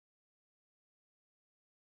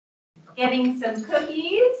getting some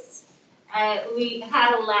cookies. We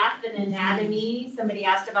had a laugh in anatomy. Somebody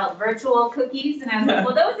asked about virtual cookies, and I was like,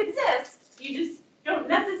 well, those exist. You just don't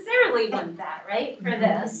necessarily want that, right, for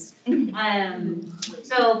this.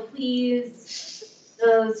 So please,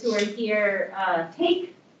 those who are here,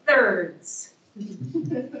 take thirds.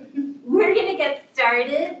 We're going to get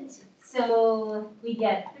started so we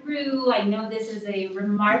get through. I know this is a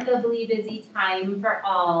remarkably busy time for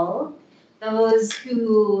all. Those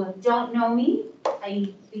who don't know me,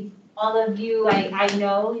 all of you I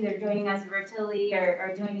know, either joining us virtually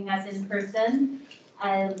or joining us in person.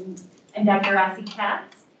 I'm Dr. Rossi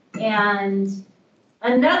Katz, and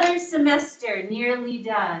another semester nearly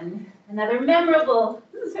done, another memorable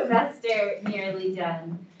semester nearly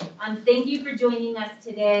done. Thank you for joining us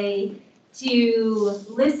today to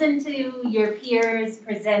listen to your peers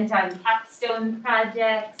present on capstone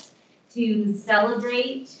projects, to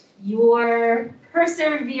celebrate your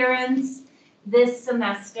perseverance this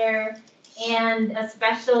semester, and a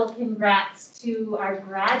special congrats to our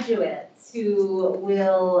graduates who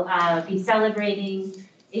will be celebrating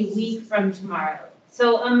a week from tomorrow.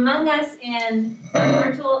 So among us in our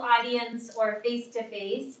virtual audience or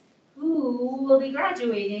face-to-face, who will be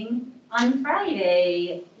graduating on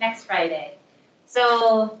Friday, next Friday.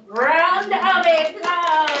 So round of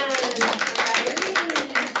applause.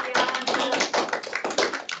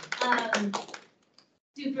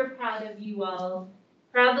 Super proud of you all.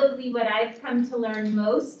 Probably what I've come to learn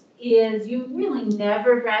most is you really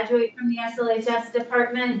never graduate from the SLHS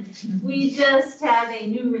department. We just have a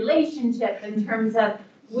new relationship in terms of,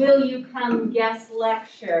 will you come guest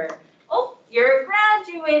lecture? Oh, you're a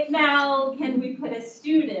graduate now. Can we put a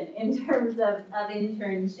student in terms of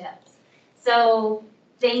internships? So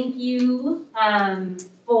thank you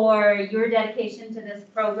for your dedication to this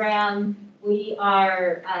program. We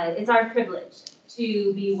are, it's our privilege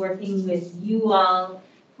to be working with you all.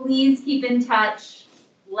 Please keep in touch.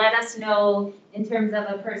 Let us know in terms of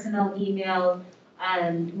a personal email.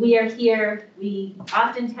 We are here. We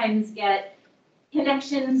oftentimes get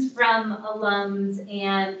connections from alums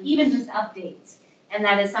and even just updates. And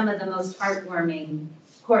that is some of the most heartwarming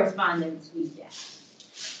correspondence we get.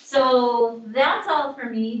 So that's all for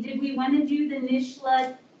me. Did we want to do the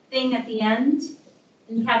NSSLHA thing at the end?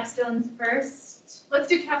 And capstones first? Let's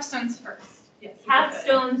do capstones first. Yes,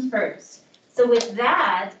 capstones first. So with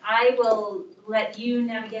that, I will let you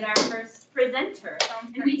navigate our first presenter.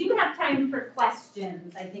 And we do have time for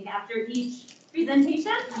questions, I think, after each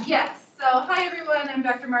presentation. Yes. So hi, everyone. I'm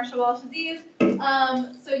Dr. Marsha Walsh-Aziz.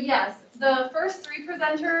 So yes, the first three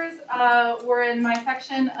presenters were in my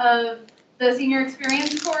section of the senior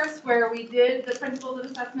experience course where we did the principles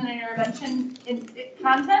of assessment and intervention in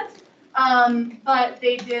content. But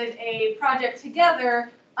they did a project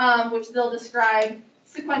together, which they'll describe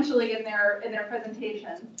sequentially in their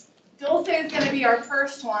presentation. Dulce is going to be our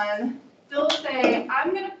first one. Dulce,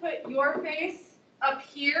 I'm going to put your face up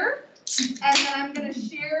here, and then I'm going to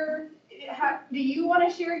share. Do you want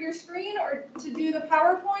to share your screen or to do the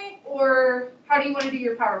PowerPoint, or how do you want to do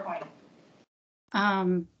your PowerPoint?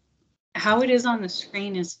 How it is on the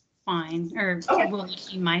screen is fine. Or okay. Will it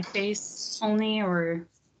be my face only, or?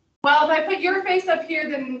 Well, if I put your face up here,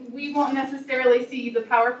 then we won't necessarily see the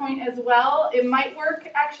PowerPoint as well. It might work,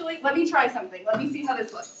 actually. Let me try something. Let me see how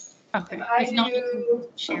this looks. Okay. If not, you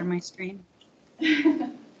can share my screen.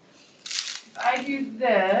 If I do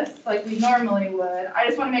this like we normally would, I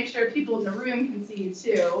just want to make sure people in the room can see you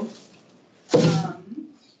too.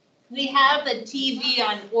 We have the TV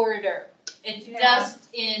on order. It's just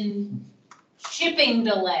in shipping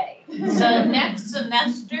delay. So next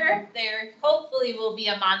semester, there hopefully will be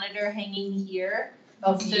a monitor hanging here.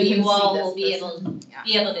 Oh, so you all will be able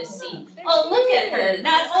to see. Oh, look at her.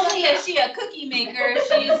 Not only is she a cookie maker,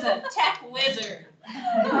 she's a tech wizard.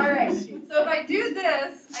 All right. So if I do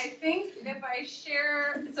this, I think if I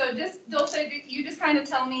share, so just Dulce, you just kind of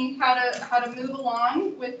tell me how to move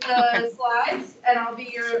along with the slides, and I'll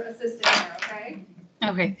be your assistant here, okay?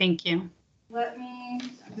 Okay, thank you. I'm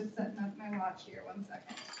just setting up my watch here, 1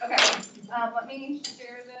 second. Okay, let me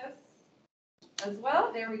share this as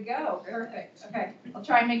well. There we go, perfect. Okay, I'll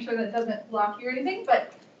try and make sure that doesn't block you or anything,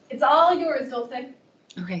 but it's all yours, Dulce.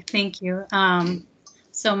 Okay, thank you.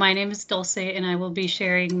 So my name is Dulce, and I will be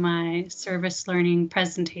sharing my service learning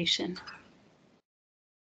presentation.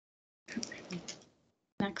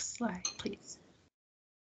 Next slide, please.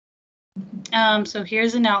 So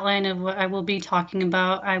here's an outline of what I will be talking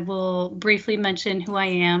about. I will briefly mention who I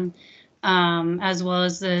am, as well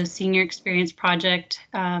as the senior experience project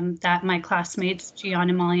that my classmates,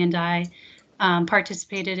 Gianna, Molly, and I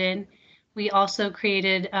participated in. We also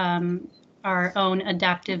created our own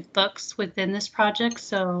adaptive books within this project.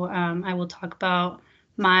 So I will talk about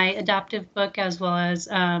my adaptive book as well as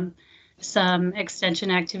some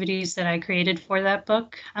extension activities that I created for that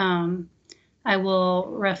book. I will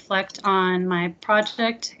reflect on my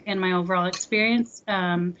project and my overall experience,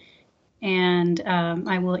 and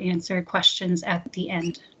I will answer questions at the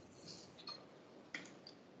end.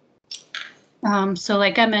 So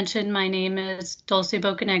like I mentioned, my name is Dulce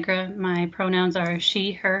Bocanegra. My pronouns are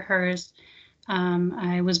she, her, hers.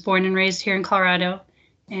 I was born and raised here in Colorado,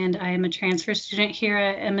 and I am a transfer student here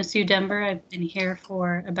at MSU Denver. I've been here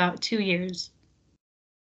for about 2 years.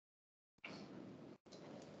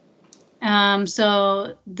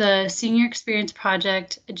 So the Senior Experience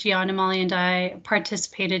Project Gianna, Molly, and I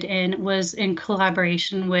participated in was in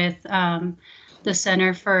collaboration with the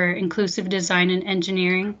Center for Inclusive Design and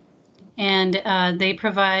Engineering. And they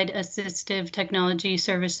provide assistive technology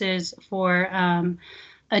services for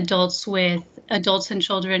adults and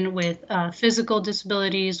children with physical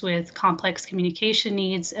disabilities, with complex communication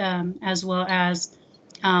needs, as well as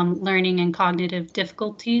learning and cognitive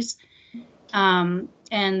difficulties.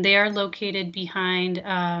 And they are located behind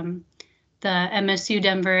the MSU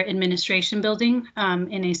Denver Administration Building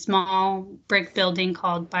in a small brick building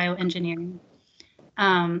called Bioengineering.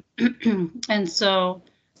 And so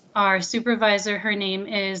our supervisor, her name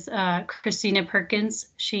is Christina Perkins.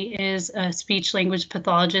 She is a speech language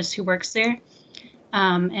pathologist who works there.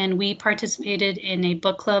 And we participated in a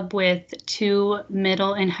book club with 2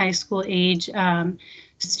 middle and high school age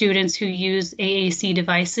students who use AAC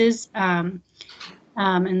devices.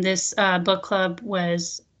 And this book club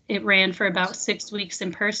it ran for about 6 weeks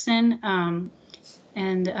in person.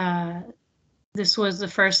 And this was the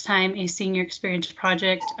first time a Senior Experience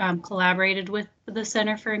Project collaborated with the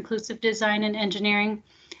Center for Inclusive Design and Engineering.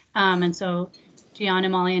 And so Gianna,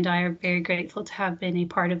 Molly, and I are very grateful to have been a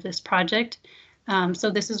part of this project. So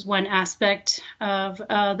this is one aspect of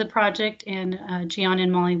the project, and Gianna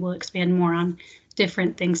and Molly will expand more on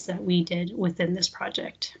different things that we did within this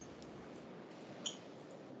project.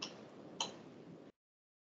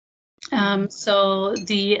 So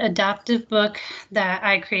the adaptive book that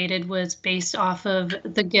I created was based off of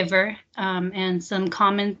The Giver, and some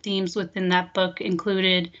common themes within that book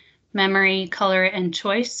included memory, color, and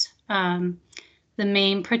choice. The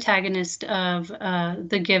main protagonist of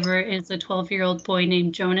The Giver is a 12-year-old boy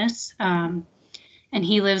named Jonas, and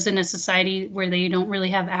he lives in a society where they don't really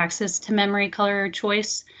have access to memory, color, or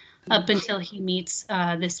choice up until he meets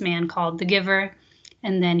this man called The Giver.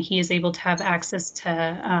 And then he is able to have access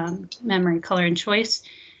to memory, color, and choice.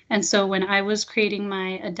 And so when I was creating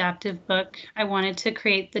my adaptive book, I wanted to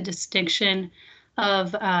create the distinction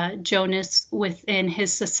of Jonas within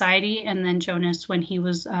his society and then Jonas when he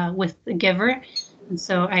was with the Giver. And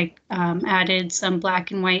so I added some black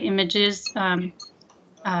and white images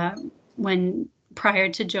when prior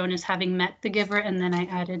to Jonas having met the Giver, and then I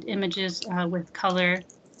added images with color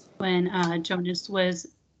when Jonas was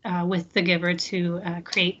with the Giver to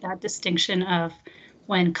create that distinction of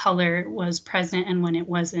when color was present and when it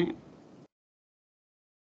wasn't.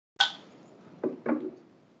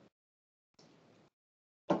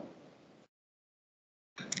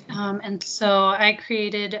 And so I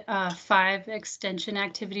created 5 extension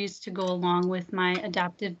activities to go along with my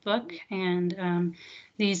adaptive book, and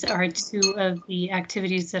these are 2 of the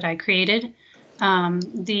activities that I created.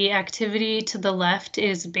 The activity to the left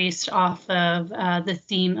is based off of the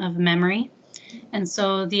theme of memory. And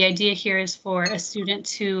so the idea here is for a student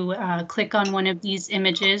to click on one of these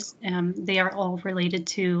images. They are all related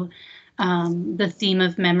to the theme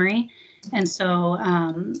of memory. And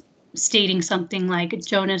so stating something like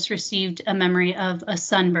Jonas received a memory of a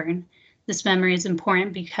sunburn. This memory is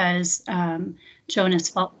important because Jonas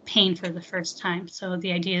felt pain for the first time. So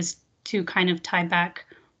the idea is to kind of tie back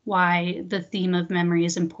why the theme of memory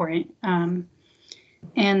is important. And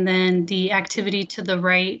then the activity to the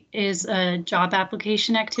right is a job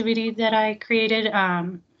application activity that I created.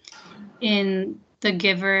 In The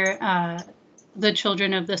Giver, the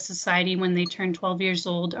children of the society, when they turn 12 years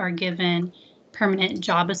old, are given permanent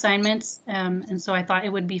job assignments. And so I thought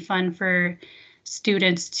it would be fun for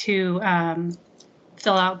students to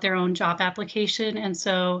fill out their own job application. And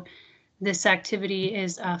so this activity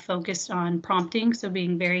is focused on prompting, so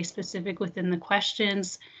being very specific within the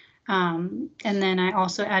questions. And then I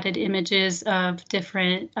also added images of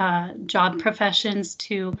different job professions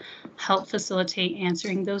to help facilitate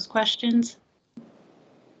answering those questions.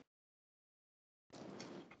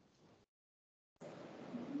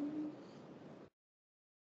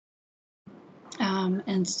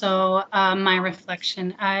 And so my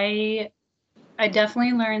reflection, I I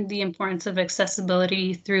definitely learned the importance of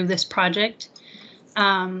accessibility through this project.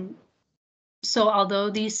 So although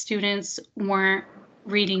these students weren't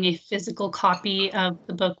reading a physical copy of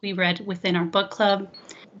the book we read within our book club,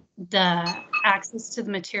 the access to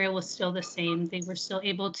the material was still the same. They were still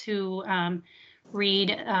able to read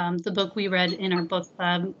the book we read in our book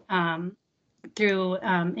club through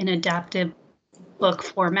an adaptive book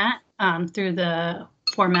format, through the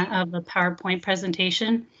format of a PowerPoint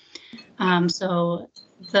presentation. So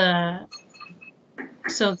the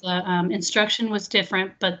instruction was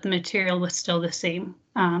different, but the material was still the same.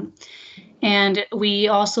 And we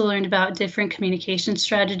also learned about different communication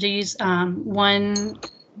strategies. One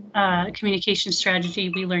communication strategy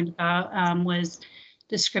we learned about was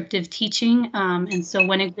descriptive teaching. And so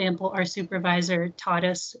one example our supervisor taught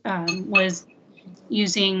us was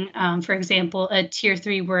using, for example, a tier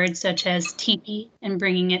 3 word such as teepee and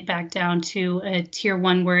bringing it back down to a tier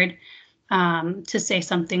 1 word to say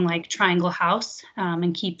something like triangle house,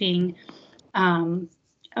 and keeping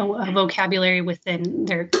a vocabulary within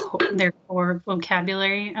their core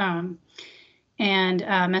vocabulary. And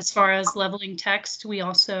as far as leveling text, we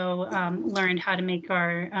also learned how to make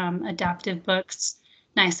our adaptive books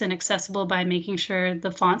nice and accessible by making sure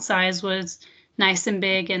the font size was nice and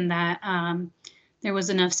big and that there was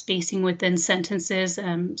enough spacing within sentences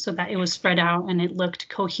so that it was spread out and it looked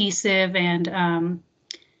cohesive, and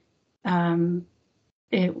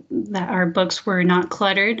that our books were not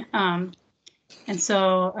cluttered. And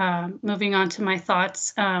so moving on to my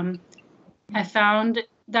thoughts, I found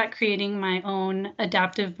that creating my own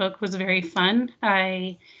adaptive book was very fun.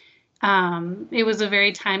 It was a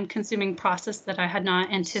very time-consuming process that I had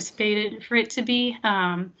not anticipated for it to be.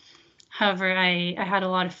 However, I had a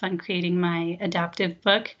lot of fun creating my adaptive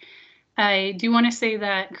book. I do want to say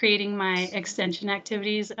that creating my extension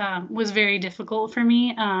activities was very difficult for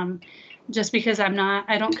me, just because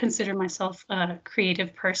I don't consider myself a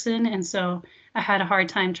creative person. And so I had a hard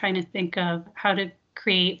time trying to think of how to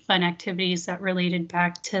create fun activities that related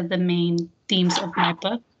back to the main themes of my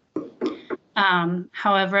book.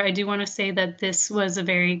 However, I do want to say that this was a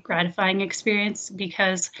very gratifying experience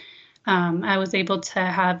because I was able to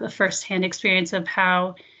have a firsthand experience of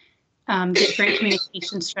how different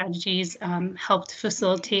communication strategies helped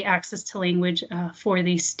facilitate access to language for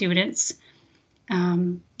these students.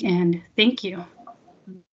 And thank you.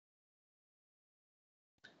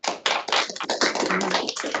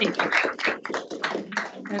 Thank you.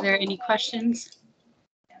 Are there any questions?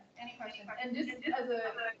 Yes, any questions? And just as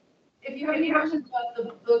if you have any questions about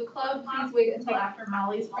the book club, please wait until after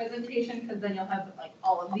Molly's presentation, because then you'll have like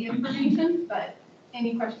all of the information. But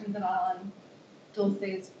any questions at all on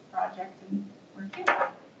Dulce's project and work here?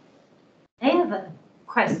 I have a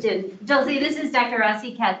question. Dulce, this is Dr.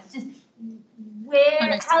 Rossi Katz. Just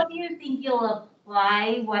how do you think you'll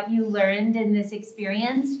apply what you learned in this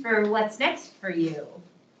experience for what's next for you?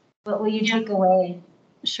 What will you take away?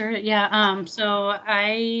 Sure. Yeah. So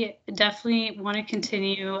I definitely want to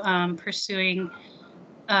continue pursuing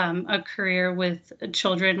a career with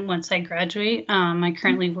children once I graduate. I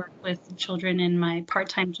currently work with children in my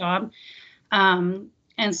part-time job.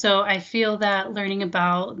 And so I feel that learning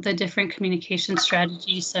about the different communication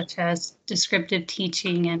strategies such as descriptive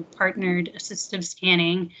teaching and partnered assistive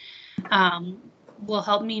scanning will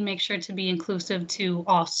help me make sure to be inclusive to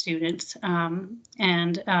all students.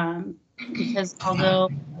 Because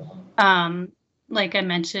although, like I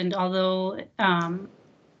mentioned, although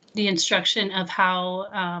the instruction of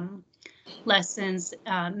how lessons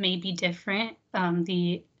may be different,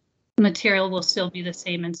 the material will still be the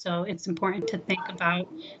same. And so it's important to think about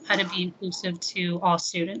how to be inclusive to all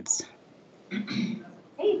students.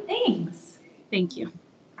 Hey, thanks. Thank you.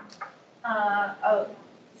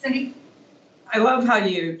 Cindy? I love how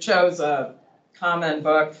you chose a common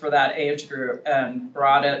book for that age group and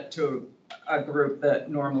brought it to a group that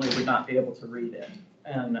normally would not be able to read it.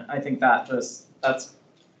 And I think that's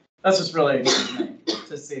just really exciting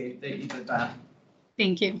to see that you did that.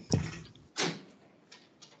 Thank you.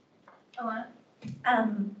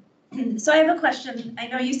 So I have a question. I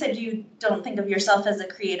know you said you don't think of yourself as a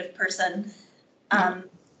creative person.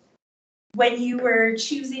 When you were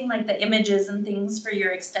choosing like the images and things for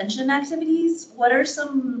your extension activities, what are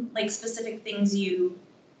some like specific things you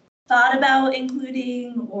thought about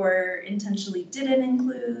including or intentionally didn't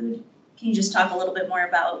include? Can you just talk a little bit more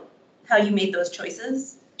about how you made those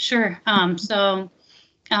choices? Sure.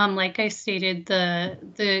 Like I stated,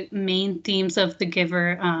 the main themes of The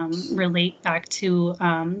Giver relate back to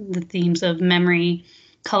the themes of memory,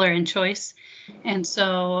 color, and choice. And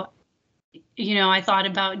so, you know, I thought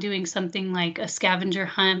about doing something like a scavenger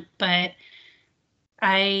hunt, but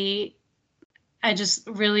I I just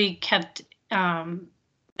really kept, I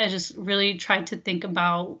just really tried to think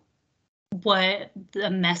about what the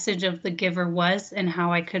message of the giver was and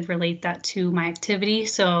how I could relate that to my activity.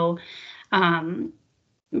 So,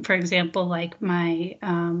 for example, like my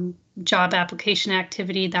job application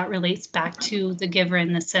activity, that relates back to the giver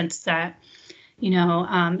in the sense that,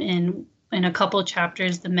 in a couple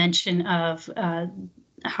chapters, the mention of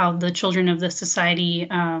how the children of the society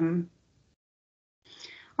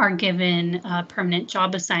are given permanent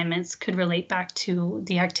job assignments could relate back to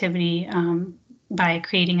the activity by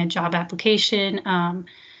creating a job application.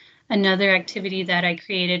 Another activity that I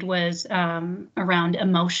created was around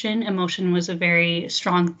emotion. Emotion was a very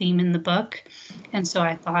strong theme in the book. And so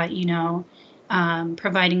I thought,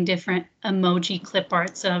 providing different emoji clip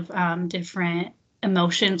arts of different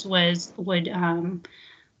emotions would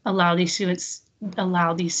allow these students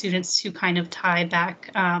to kind of tie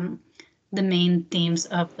back the main themes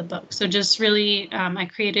of the book. So just really, I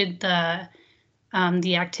created the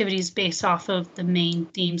activities based off of the main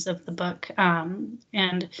themes of the book. I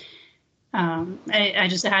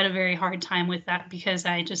just had a very hard time with that because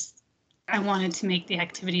I wanted to make the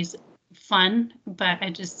activities fun, but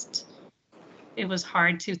it was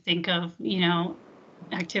hard to think of,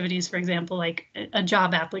 activities, for example, like a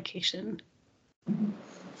job application.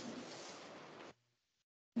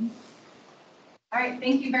 All right,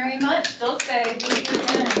 thank you very much. Dulce, thank you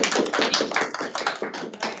again.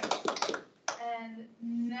 And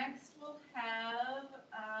next we'll have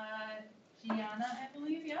Gianna, I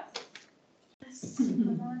believe, yes?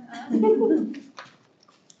 Come on up.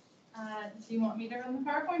 Do you want me to run the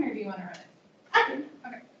PowerPoint or do you want to run it?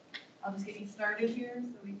 Okay. I'll just get you started here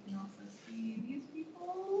so we can also see these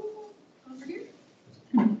people over here.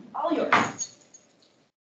 All yours.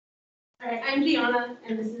 All right, I'm Gianna,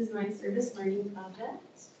 and this is my service learning project.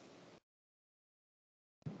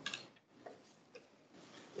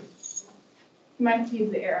 You might have to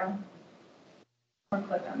use the arrow or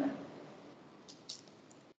click on it.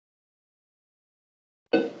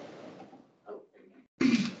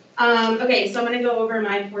 Okay, so I'm going to go over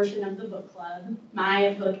my portion of the book club,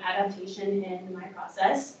 my book adaptation and my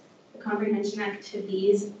process, the comprehension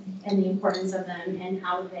activities and the importance of them and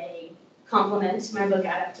how they complement my book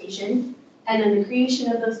adaptation, and then the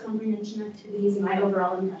creation of those comprehension activities, my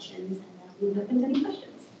overall impressions, and then we look into any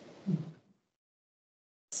questions.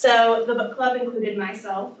 So the book club included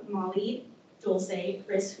myself, Molly, Dulce,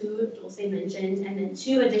 Chris, who Dulce mentioned, and then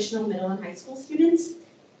 2 additional middle and high school students,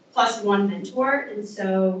 plus 1 mentor. And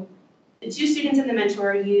so the 2 students and the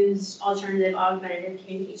mentor used alternative augmentative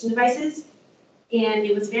communication devices. And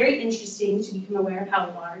it was very interesting to become aware of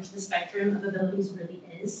how large the spectrum of abilities really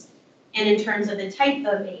is. And in terms of the type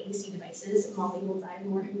of AAC devices, Molly will dive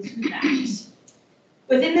more into that.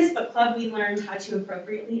 Within this book club, we learned how to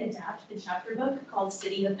appropriately adapt the chapter book called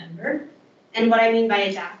City of Ember. And what I mean by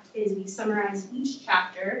adapt is we summarized each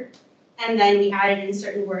chapter, and then we added in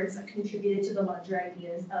certain words that contributed to the larger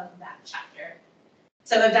ideas of that chapter.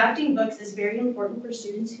 So adapting books is very important for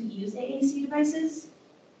students who use AAC devices.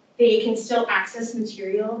 They can still access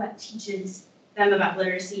material that teaches them about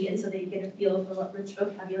literacy, and so they get a feel for what rich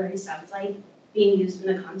vocabulary sounds like being used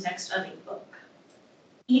in the context of a book.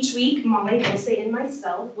 Each week, Molly, Dulce, and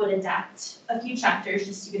myself would adapt a few chapters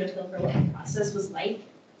just to get a feel for what the process was like,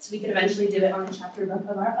 so we could eventually do it on a chapter book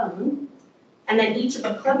of our own. And then each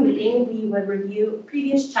book club meeting, we would review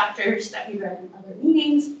previous chapters that we read in other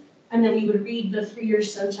meetings, and then we would read the 3 or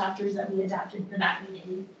so chapters that we adapted for that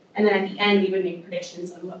meeting. And then at the end, we would make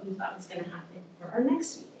predictions on what we thought was going to happen for our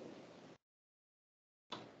next meeting.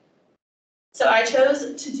 So I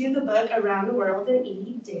chose to do the book Around the World in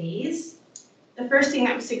 80 Days. The first thing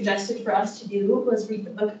that was suggested for us to do was read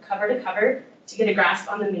the book cover to cover to get a grasp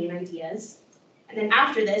on the main ideas. And then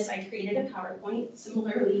after this, I created a PowerPoint,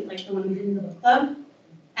 similarly like the one we did in the book club.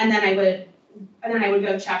 And then I would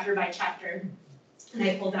go chapter by chapter, and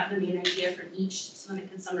I pulled out the main idea from each so then I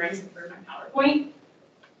could summarize it for my PowerPoint.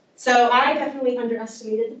 So I definitely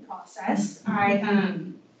underestimated the process.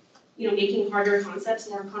 Making harder concepts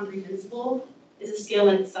more comprehensible is a skill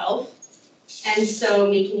in itself. And so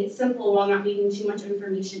making it simple while not leaving too much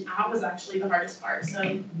information out was actually the hardest part. So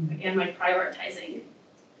again, my prioritizing.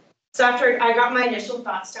 So after I got my initial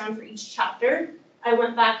thoughts down for each chapter, I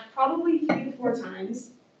went back probably 3 to 4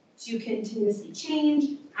 times to continuously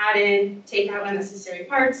change, add in, take out unnecessary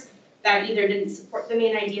parts that either didn't support the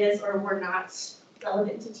main ideas or were not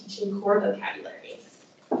relevant to teaching core vocabulary.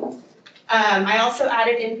 I also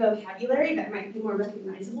added in vocabulary that might be more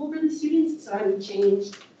recognizable for the students, so I would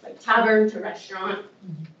change like tavern to restaurant.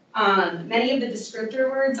 Many of the descriptor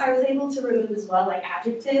words I was able to remove as well, like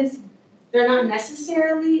adjectives, they're not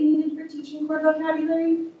necessarily needed for teaching core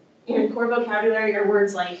vocabulary. And core vocabulary are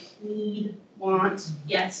words like need, want,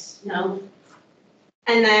 yes, no.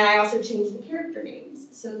 And then I also changed the character names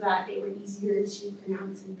so that they were easier to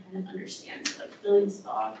pronounce and kind of understand, like Billy's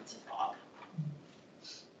dog to frog.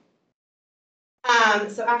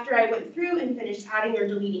 So after I went through and finished adding or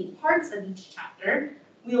deleting parts of each chapter,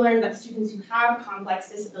 we learned that students who have complex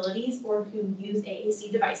disabilities or who use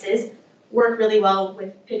AAC devices work really well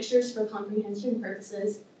with pictures for comprehension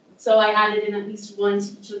purposes. So I added in at least one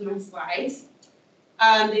to each of my slides.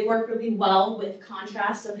 They work really well with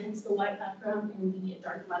contrast, so hence the white background and the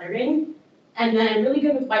dark lettering. And then really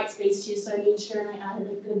good with white space too, so I made sure and I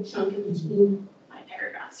added a good chunk in between my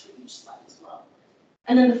paragraphs for each slide as well.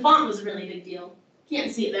 And then the font was a really big deal. Can't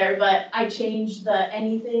see it there, but I changed the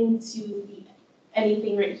anything to the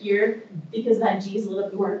anything right here because that G is a little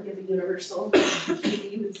bit more of a universal that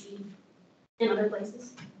you would see in other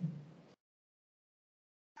places.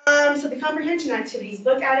 So the comprehension activities,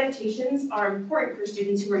 book adaptations are important for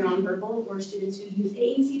students who are nonverbal or students who use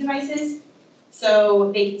AAC devices.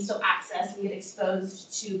 So they can still access and get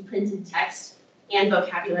exposed to printed text and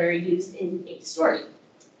vocabulary used in a story.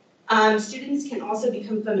 Students can also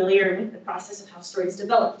become familiar with the process of how stories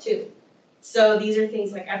develop too. So these are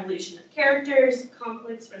things like evolution of characters,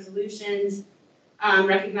 conflicts, resolutions,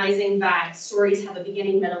 recognizing that stories have a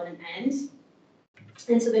beginning, middle, and end.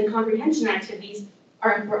 And so then comprehension activities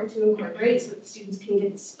are important to incorporate so that students can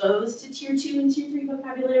get exposed to tier 2 and tier 3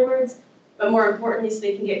 vocabulary words, but more importantly, so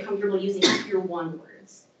they can get comfortable using tier 1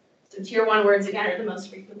 words. So tier 1 words, again, are the most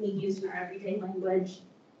frequently used in our everyday language.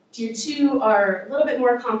 Tier 2 are a little bit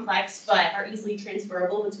more complex, but are easily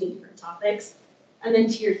transferable between different topics. And then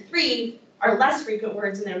tier 3 are less frequent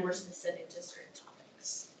words and they're more specific to certain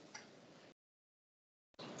topics.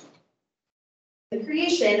 The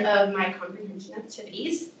creation of my comprehension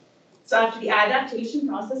activities. So after the adaptation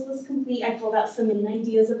process was complete, I pulled out some main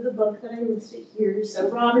ideas of the book that I listed here. So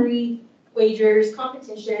robbery, wagers,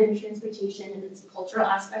 competition, transportation, and then some cultural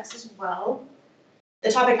aspects as well.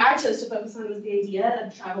 The topic I chose to focus on was the idea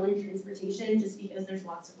of travel and transportation, just because there's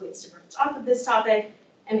lots of ways to branch off of this topic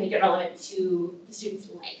and make it relevant to the student's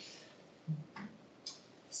life.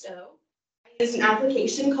 So I used an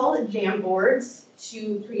application called Jamboards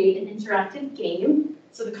to create an interactive game.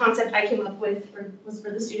 So the concept I came up with was for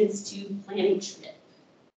the students to plan a trip.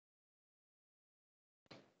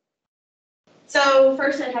 So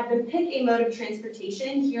first I had them pick a mode of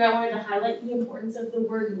transportation. Here I wanted to highlight the importance of the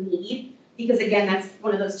word need, because again, that's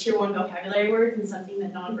one of those tier 1 vocabulary words and something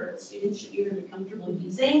that nonverbal students should be really comfortable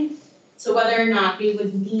using. So whether or not they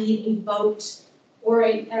would need a boat or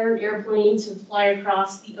an airplane to fly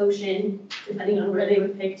across the ocean, depending on where they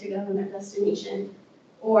would pick to go in their destination,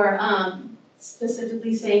 or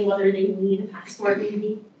specifically saying whether they need a passport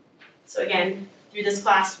maybe. So again, through this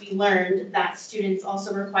class, we learned that students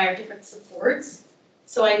also require different supports.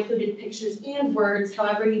 So I included pictures and words,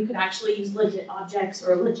 however, you could actually use legit objects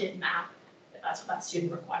or a legit map if that's what that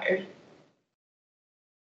student required.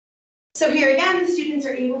 So here again, the students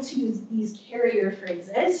are able to use these carrier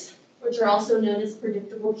phrases, which are also known as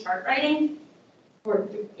predictable chart writing,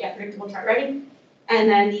 predictable chart writing. And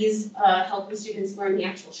then these help the students learn the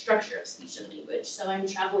actual structure of speech and language. So I'm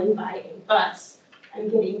traveling by a bus, I'm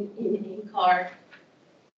getting in a car,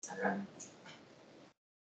 etc.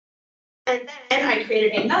 And then I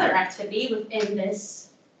created another activity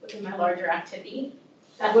within my larger activity,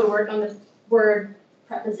 that would work on the word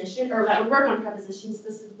preposition, or that would work on prepositions,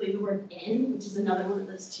 specifically the word in, which is another one of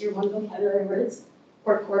those tier 1 vocabulary words,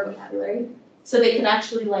 or core vocabulary. So they could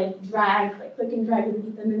actually click and drag and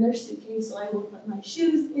put them in their suitcase. So I will put my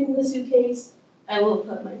shoes in the suitcase. I will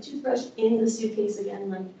put my toothbrush in the suitcase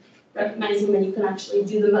again, recognizing that you can actually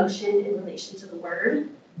do the motion in relation to the word.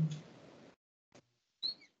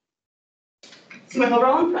 So my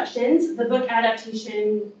overall impressions, the book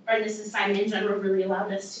adaptation, or this assignment in general, really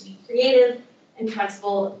allowed us to be creative and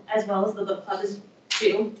flexible, as well as the book club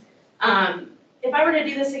too. If I were to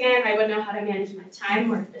do this again, I would know how to manage my time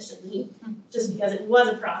more efficiently, just because it was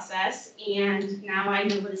a process, and now I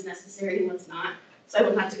know what is necessary and what's not, so I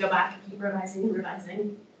wouldn't have to go back and keep revising and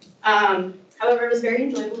revising. However, it was very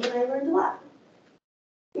enjoyable and I learned a lot.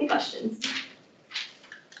 Any questions?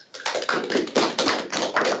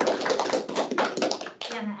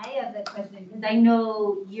 Anna, I have a question, because I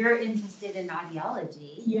know you're interested in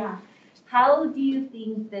audiology. Yeah. How do you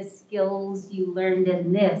think the skills you learned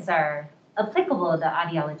in this are applicable to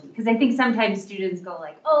audiology? Because I think sometimes students go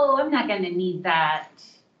like, oh, I'm not going to need that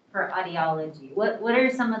for audiology. What are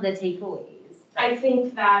some of the takeaways? I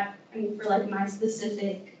think that, for my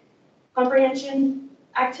specific comprehension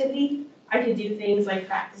activity, I could do things like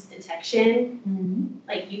practice detection.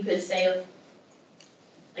 Like you could say,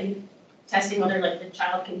 like testing whether like the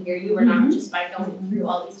child can hear you or not, just by going through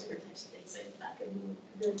all these different types of things. Like that could be a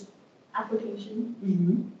good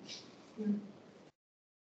application.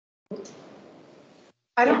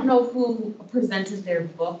 I don't know who presented their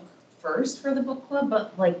book first for the book club,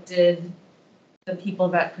 but like, did the people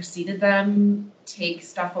that preceded them take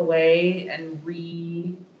stuff away and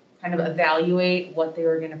kind of evaluate what they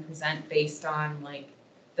were gonna present based on like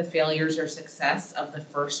the failures or success of the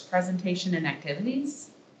first presentation and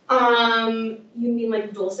activities? You mean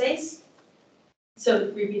like dulces?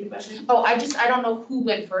 So repeat the question. Oh, I don't know who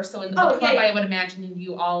went first, so in the book club, I would imagine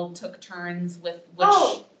you all took turns with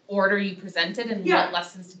which order you presented and what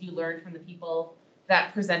lessons did you learn from the people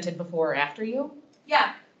that presented before or after you?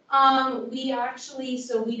 Yeah, we actually,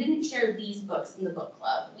 so we didn't share these books in the book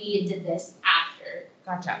club. We did this after.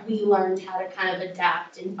 Gotcha. We learned how to kind of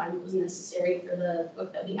adapt and find what was necessary for the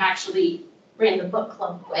book that we actually ran the book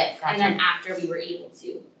club with. Gotcha. And then after we were able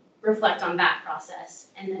to reflect on that process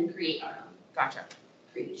and then create our own Gotcha.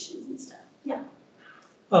 creations and stuff. Yeah.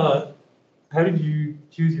 How did you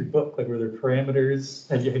choose your book? Like, were there parameters?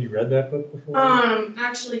 Had you read that book before?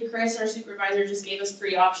 Actually, Chris, our supervisor, just gave us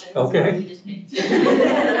 3 options. Okay. And we just picked 2.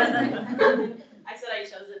 I said I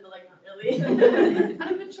chose it, but like not really.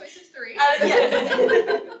 Out of the choice of 3.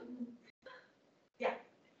 Yeah.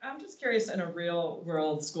 I'm just curious, in a real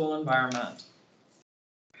world school environment,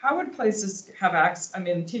 how would places have access? I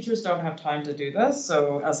mean, teachers don't have time to do this,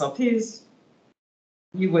 so SLPs,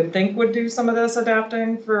 you would think would do some of this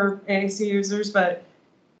adapting for AAC users, but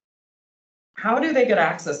how do they get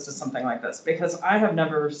access to something like this? Because I have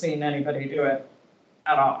never seen anybody do it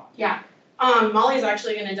at all. Yeah, Molly's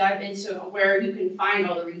actually gonna dive into where you can find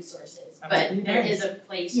all the resources, but there is a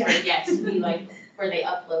place where, yes, we like, where they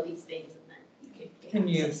upload these things and then you Can can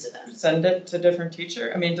you get access to them. send it to different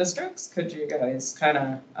districts? Could you guys kind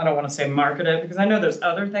of, I don't want to say market it, because I know there's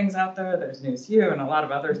other things out there, there's News U and a lot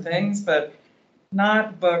of other things, but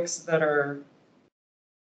not books that are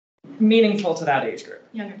meaningful to that age group.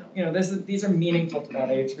 Young adult. You know, these are meaningful to that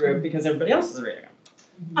age group because everybody else is reading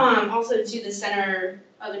them. Also to the Center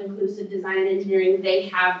of Inclusive Design and Engineering, they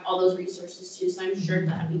have all those resources too, so I'm sure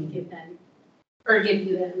that we can give them, or give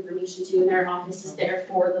you that information too, and their office is there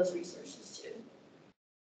for those resources too.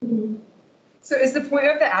 So is the point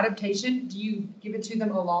of the adaptation, do you give it to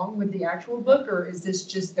them along with the actual book, or is this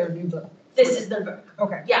just their new book? This is their book.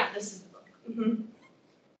 Okay. Yeah, this is the book.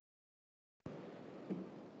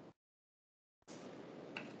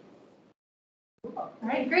 All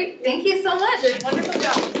right, great. Thank you so much. Wonderful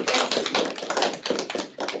job.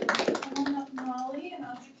 Come on up, Molly, and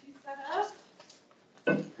I'll get you set up.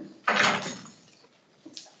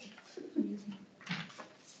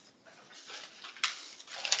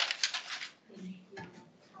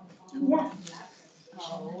 Yeah.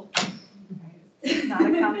 Oh. It's not a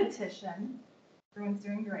competition. Everyone's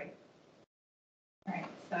doing great. All right,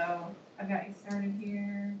 so I've got you started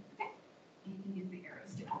here. Okay. You can use the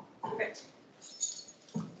arrows too. Perfect.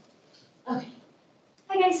 Okay.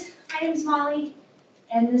 Hi guys, my name is Molly,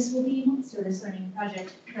 and this will be Service Learning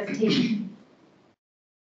Project presentation.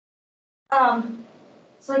 So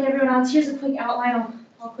like everyone else, here's a quick outline.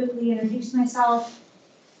 I'll quickly introduce myself,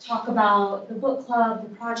 talk about the book club,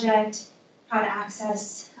 the project, how to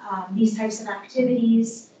access these types of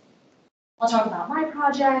activities. I'll talk about my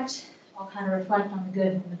project. I'll kind of reflect on the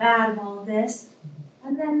good and the bad of all of this,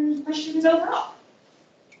 and then questions overall.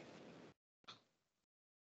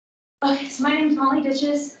 Okay, so my name is Molly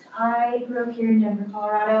Ditches. I grew up here in Denver,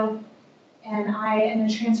 Colorado, and I am a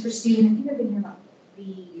transfer student. I think I've been here about 3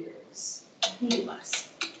 years, maybe less,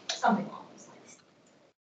 something along those lines.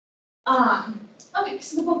 Okay,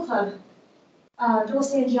 so the book club.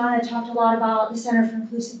 Dulce and Gianna talked a lot about the Center for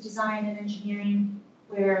Inclusive Design and Engineering,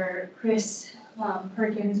 where Chris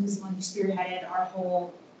Perkins was the one who spearheaded our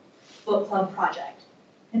whole book club project.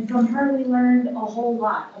 And from her, we learned a whole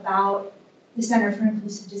lot about the Center for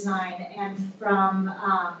Inclusive Design, and from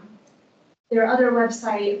their other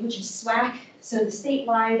website, which is SWAC, so the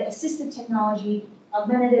Statewide Assistive Technology,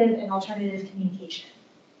 Augmentative and Alternative Communication.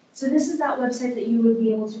 So this is that website that you would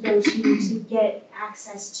be able to go to get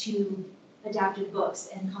access to adapted books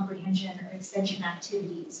and comprehension or extension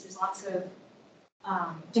activities. There's lots of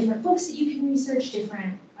different books that you can research,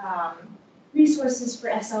 different resources for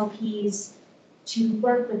SLPs to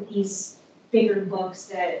work with these bigger books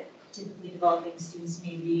that typically developing students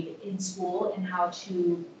may read in school, and how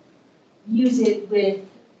to use it with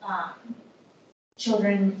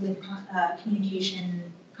children with complex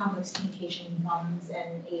communication problems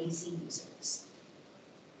and AAC users.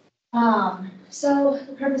 So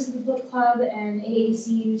the purpose of the book club and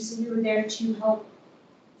AACU, so we were there to help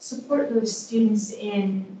support those students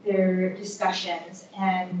in their discussions.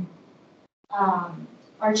 And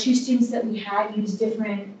our two students that we had used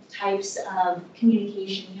different types of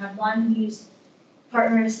communication. We had one who used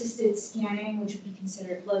partner-assisted scanning, which would be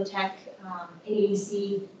considered low-tech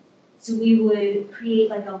AAC. So we would create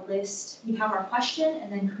like a list. We'd have our question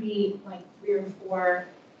and then create like 3 or 4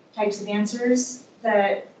 types of answers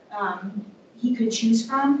that he could choose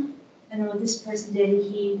from. And then what this person did,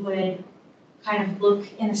 he would kind of look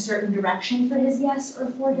in a certain direction for his yes or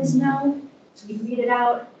for his no. So we'd read it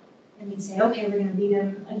out and we'd say, okay, we're gonna read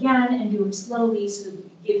them again and do them slowly so that we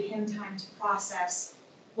could give him time to process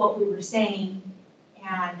what we were saying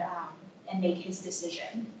and make his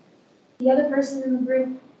decision. The other person in the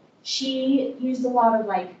group, she used a lot of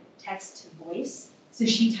like text to voice. So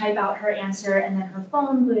she'd type out her answer and then her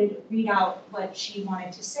phone would read out what she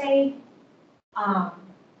wanted to say.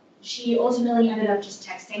 She ultimately ended up just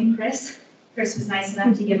texting Chris. Chris was nice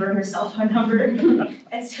enough to give her her cell phone number.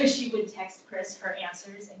 And so she would text Chris her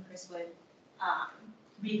answers and Chris would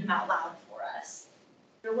read them out loud for us.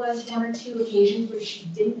 There was 1 or 2 occasions where she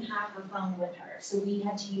didn't have her phone with her. So we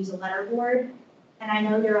had to use a letter board. And I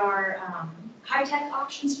know there are high-tech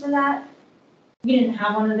options for that. We didn't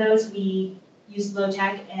have one of those. We used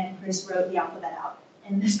low-tech and Chris wrote the alphabet out.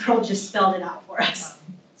 And this girl just spelled it out for us.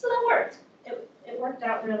 So that worked. It worked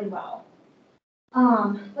out really well.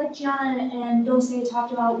 Like Gianna and Dulce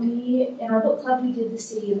talked about, in our book club, we did the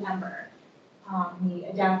City of Ember. We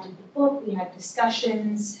adapted the book, we had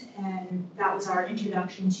discussions, and that was our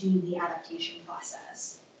introduction to the adaptation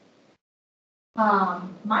process.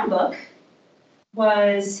 My book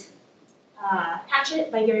was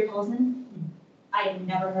Hatchet by Gary Paulson. I had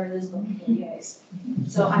never heard of this book before, you guys.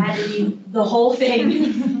 So I had to read the whole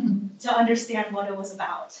thing to understand what it was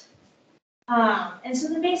about. And so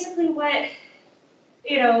then basically what,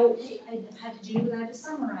 I had to do was I had to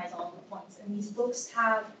summarize all the points. And these books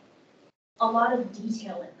have a lot of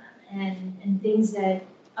detail in them and things that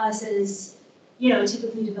us as,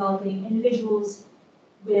 typically developing individuals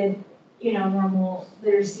with, normal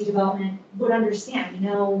literacy development would understand. We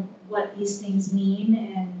know what these things mean.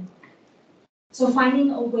 And so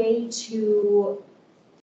finding a way to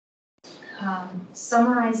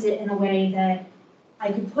summarize it in a way that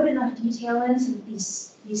I could put enough detail in so that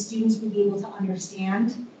these students would be able to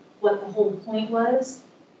understand what the whole point was,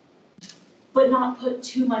 but not put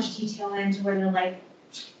too much detail into where they're like,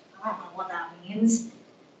 I don't know what that means.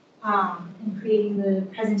 And creating the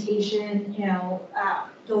presentation,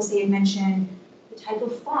 Dulce had mentioned the type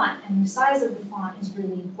of font and the size of the font is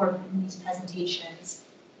really important in these presentations.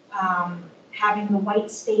 Having the white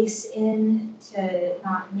space in to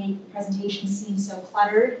not make the presentation seem so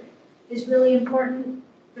cluttered is really important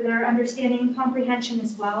for their understanding and comprehension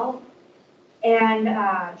as well. And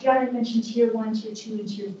Gianna mentioned tier 1, tier 2, and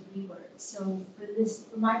tier 3 words. So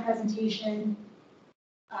for my presentation,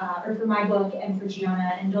 or for my book and for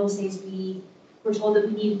Gianna and Dulce's, we were told that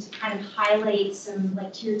we needed to kind of highlight some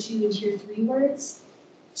like tier 2 and tier 3 words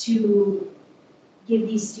to give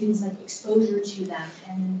these students like exposure to them.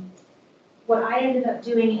 And what I ended up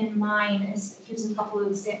doing in mine is, here's a couple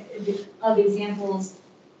of examples.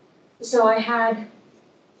 So I had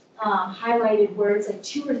highlighted words, like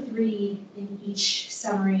 2 or 3 in each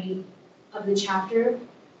summary of the chapter.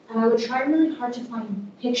 And I would try really hard to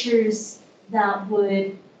find pictures that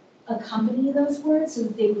would accompany those words so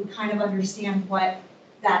that they would kind of understand what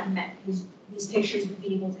that meant. These pictures would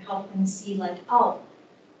be able to help them see like, oh,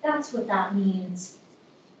 that's what that means.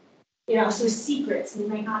 So secrets, they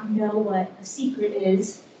might not know what a secret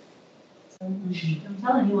is. So don't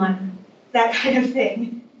tell anyone, that kind of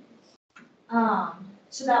thing.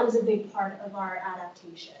 So that was a big part of our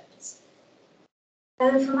adaptations.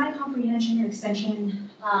 And for my comprehension or extension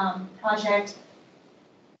project,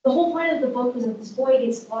 the whole point of the book was that this boy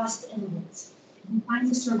gets lost in the woods and he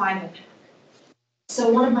finds a survival pack. So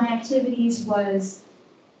one of my activities was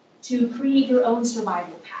to create your own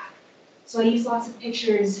survival pack. So I used lots of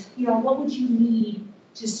pictures, what would you need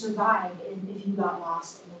to survive if you got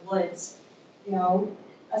lost in the woods?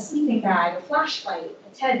 A sleeping bag, a flashlight,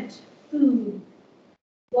 a tent, food,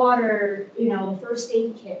 water, a first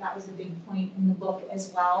aid kit. That was a big point in the book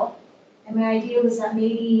as well. And my idea was that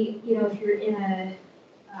maybe, if you're in a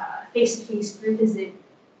face-to-face group, is that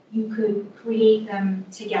you could create them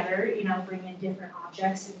together, bring in different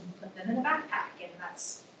objects and put them in a backpack. And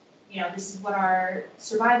that's, this is what our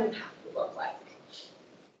survival pack would look like.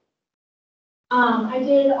 I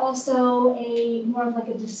did also more of like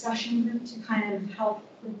a discussion group to kind of help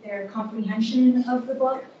with their comprehension of the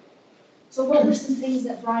book. So what were some things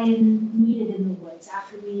that Brian needed in the woods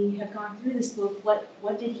after we had gone through this book?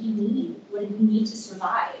 What did he need? What did he need to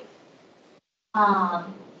survive?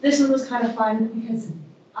 This one was kind of fun because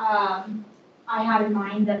I had in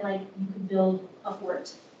mind that like you could build a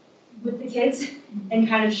fort with the kids and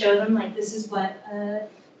kind of show them like this is what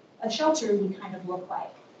a shelter would kind of look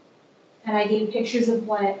like. And I gave pictures of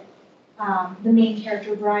what the main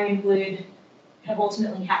character Brian would have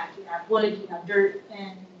ultimately had. He'd have wood, he'd have dirt,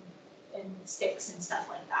 and sticks and stuff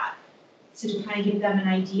like that. So to kind of give them an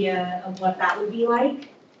idea of what that would be like.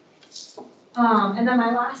 And then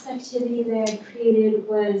my last activity that I created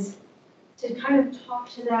was to kind of talk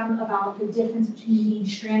to them about the difference between being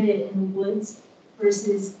stranded in the woods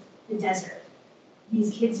versus the desert.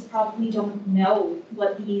 These kids probably don't know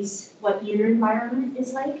what either environment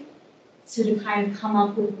is like. So to kind of come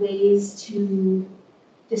up with ways to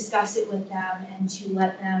discuss it with them and to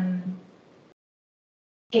let them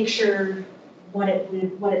picture what it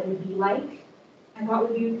would be like, I thought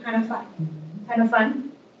would be kind of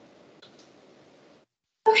fun.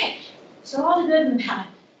 Okay, so all the good and the bad.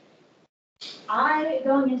 I,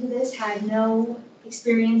 going into this, had no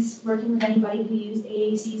experience working with anybody who used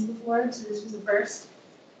AACs before, so this was the first.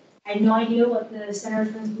 I had no idea what the Center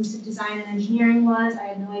for Inclusive Design and Engineering was. I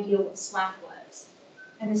had no idea what SWAC was.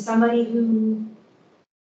 And as somebody who,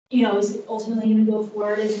 is ultimately going to go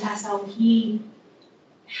forward as an SLP,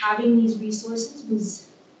 having these resources was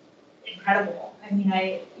incredible. I mean,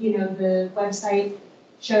 the website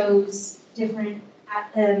shows different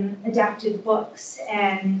adapted books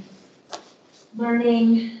and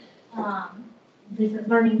learning, different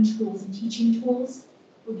learning tools and teaching tools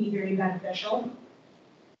would be very beneficial.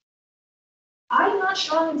 I'm not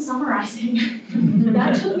strong in summarizing.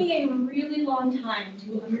 That took me a really long time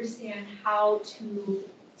to understand how to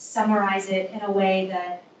summarize it in a way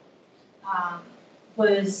that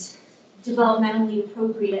was developmentally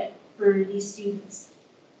appropriate for these students.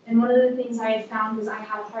 And one of the things I had found was I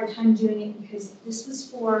had a hard time doing it because this was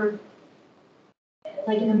for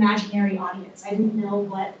like an imaginary audience. I didn't know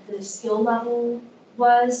what the skill level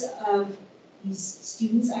was of these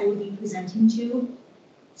students I would be presenting to.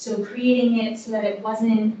 So creating it so that it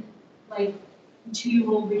wasn't like a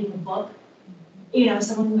 2-year-old reading a book,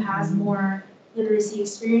 someone who has more literacy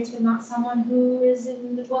experience, but not someone who is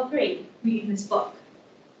in the 12th grade reading this book.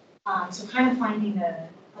 So kind of finding a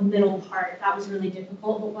middle part, that was really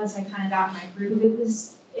difficult, but once I kind of got my groove, it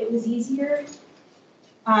was easier.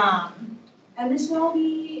 And this will all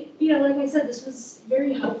be, like I said, this was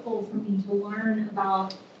very helpful for me to learn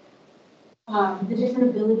about the different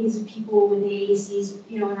abilities of people with AACs.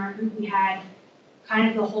 In our group, we had kind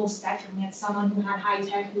of the whole spectrum. We had someone who had high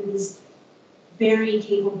tech who was very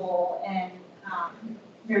capable and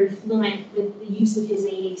very fluent with the use of his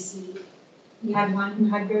AAC. We had one who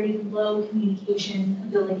had very low communication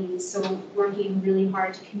abilities, so working really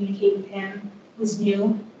hard to communicate with him was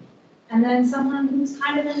new. And then someone who's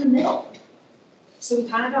kind of in the middle. So we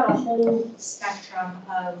kind of got a whole spectrum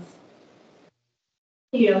of,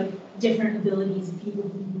 different abilities of people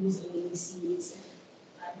who use AACs.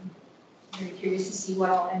 I'm very curious to see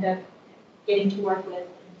what I'll end up getting to work with in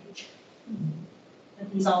the future.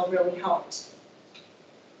 But these all really helped.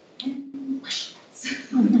 And questions?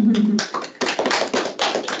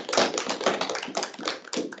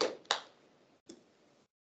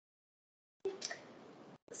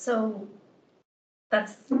 So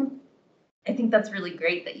I think that's really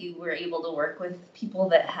great that you were able to work with people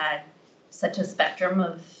that had such a spectrum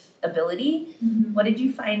of ability. Mm-hmm. What did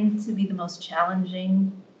you find to be the most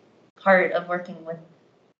challenging part of working with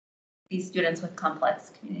these students with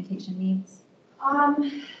complex communication needs?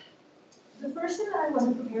 The first thing that I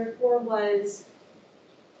wasn't prepared for was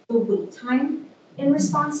the wait time in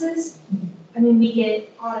responses. I mean, we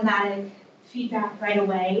get automatic feedback right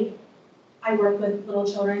away. I work with little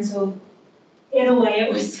children, so in a way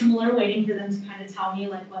it was similar, waiting for them to kind of tell me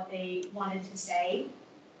like what they wanted to say.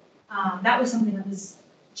 That was something that was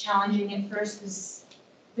challenging at first, because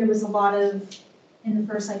there was a lot of, in the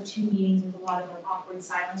first like 2 meetings, there was a lot of like awkward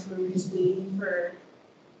silence where we were just waiting for,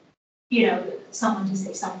 someone to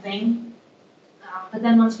say something. But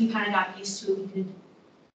then once we kind of got used to it, we could,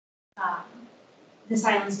 the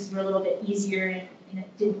silences were a little bit easier and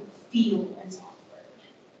it didn't feel as awkward.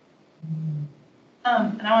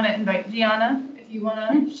 And I want to invite Gianna, if you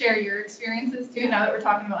want to share your experiences too, now that we're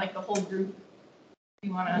talking about like the whole group. If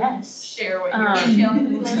you want to share what you're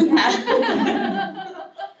feeling.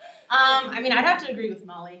 I mean, I'd have to agree with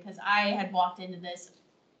Molly, because I had walked into this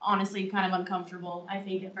honestly kind of uncomfortable, I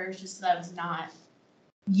think, at first, just because I was not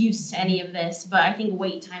used to any of this. But I think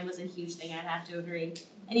wait time was a huge thing, I'd have to agree.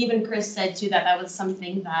 And even Chris said too that that was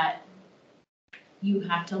something that you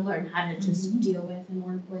have to learn how to just deal with and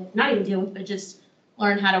work with, not even deal with, but just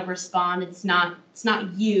learn how to respond. It's not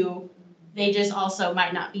you. They just also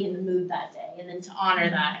might not be in the mood that day. And then to honor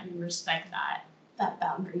that and respect that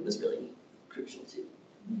boundary was really crucial too.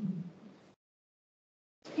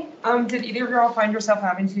 Did either of y'all find yourself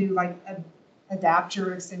having to like adapt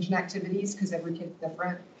your extension activities because every kid's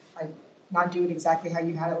different? Like not do it exactly how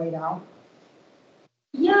you had it laid out?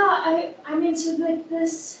 Yeah, I mean, so like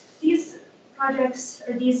these projects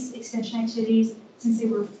or these extension activities, since they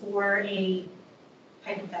were for a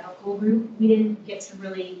hypothetical group, we didn't get to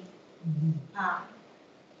really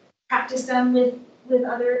practice them with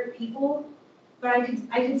other people. But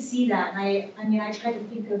I could see that, and I mean, I tried to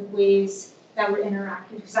think of ways that were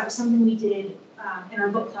interactive, because that was something we did in our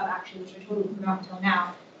book club, actually, which I totally forgot until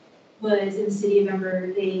now, was in the city of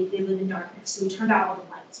Denver, they live in darkness, so we turned out all the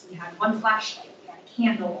lights. We had one flashlight, we had a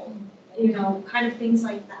candle, you know, kind of things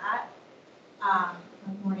like that,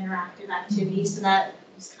 like more interactive activities, so that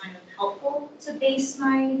was kind of helpful to base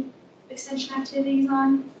my extension activities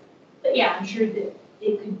on. But yeah, I'm sure that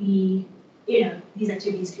it could be, you know, these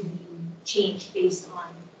activities could be changed based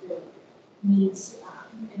on the needs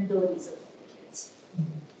and abilities of the kids.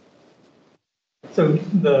 So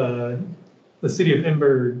the City of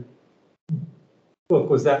Ember book,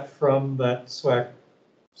 was that from that SWAC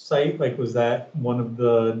site? Like, was that one of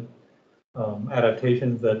the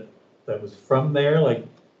adaptations that was from there? Like,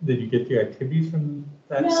 did you get the activities from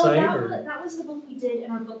that site? No, that was the book we did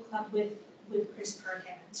in our book club with Chris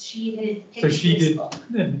Perkins. She had So pitched she this did, book.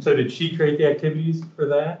 and so did she create the activities for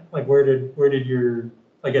that? Like, where did your,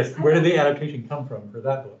 I guess, where did the adaptation come from for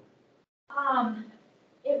that book?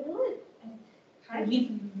 It really kind of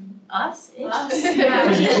Us? Yeah.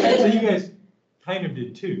 So you guys kind of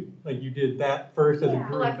did too, like you did that first as a Yeah.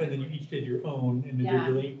 group, and then you each did your own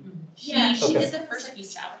individually? She Okay. did the first few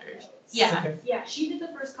chapters. Yeah. Okay. Yeah, she did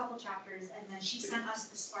the first couple chapters, and then she sent us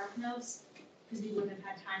the Spark Notes, because we wouldn't have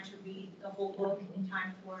had time to read the whole book in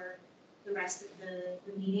time for the rest of the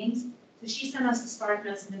meetings. So she sent us the Spark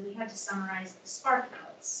Notes, and then we had to summarize the Spark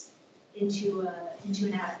Notes into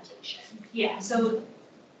an adaptation. Yeah, so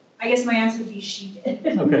I guess my answer would be she did.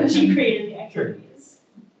 Okay. She created the Sure. activities.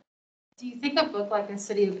 Do you think a book like The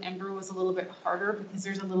City of Ember was a little bit harder because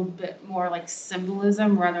there's a little bit more like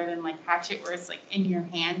symbolism rather than like Hatchet, where it's like in your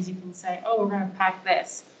hands, you can say, oh, we're gonna pack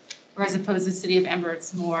this. Whereas opposed to City of Ember,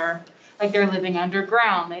 it's more like they're living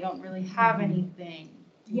underground, they don't really have anything.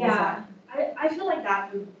 Yeah, I feel like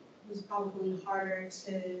that was probably harder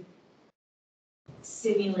to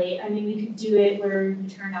simulate. I mean, we could do it where we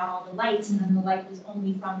turned out all the lights, and then the light was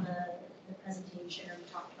only from the presentation, or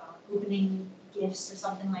we talked about opening gifts or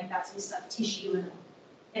something like that, so we stuck tissue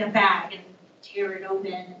in a bag and tear it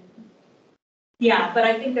open. Yeah, but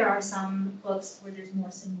I think there are some books where there's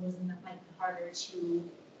more symbolism that might be harder to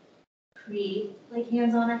create, like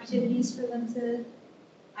hands-on activities for them to,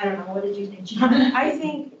 I don't know, what did you think, John? I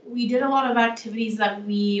think we did a lot of activities that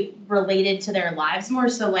we related to their lives more.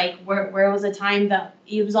 So like where was a time that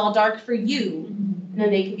it was all dark for you? And then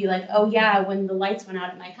they could be like, oh yeah, when the lights went out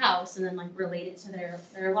at my house, and then like relate it to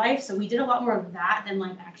their life. So we did a lot more of that than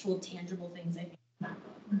like actual tangible things, I think.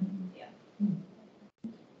 Yeah.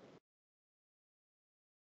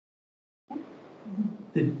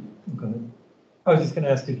 Go ahead. I was just gonna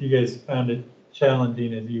ask if you guys found it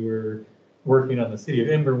challenging as you were working on the City of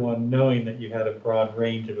Ember one, knowing that you had a broad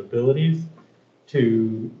range of abilities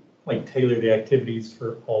to like tailor the activities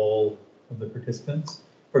for all of the participants?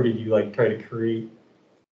 Or did you like try to create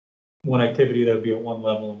one activity that would be at one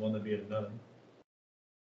level and one that would be at another?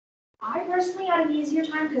 I personally had an easier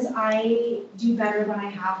time because I do better when I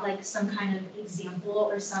have like some kind of example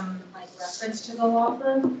or some like reference to go off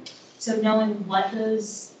of. So knowing what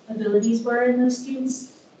those abilities were in those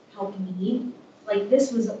students helped me. Like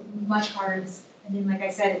this was much harder. And then like I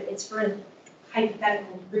said, it's for a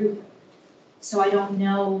hypothetical group. So I don't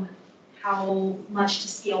know how much to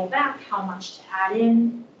scale back, how much to add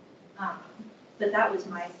in. But that was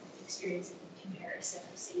my experience in comparison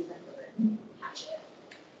of City of Ember and Hatchet.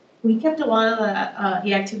 We kept a lot of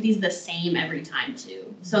the activities the same every time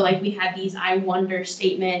too. So like we had these I wonder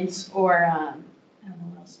statements, or I don't know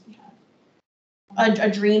what else we had. A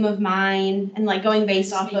dream of mine, and like going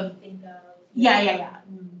based off of yeah.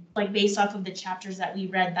 Like based off of the chapters that we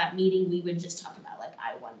read that meeting, we would just talk about like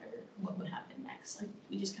I wonder what would happen next. Like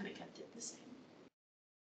we just kind of kept it the same.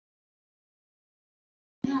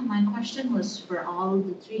 Yeah, my question was for all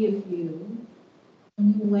the three of you.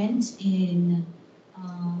 When you went in,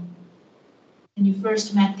 and you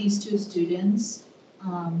first met these two students,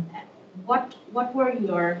 what were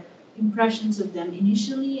your impressions of them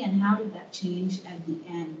initially, and how did that change at the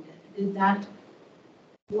end? Did that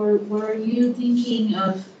Were you thinking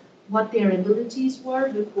of what their abilities were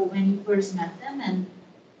before when you first met them,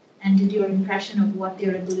 and did your impression of what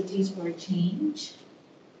their abilities were change?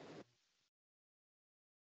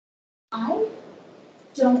 I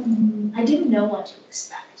didn't know what to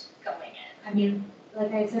expect going in. I mean,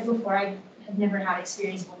 like I said before, I had never had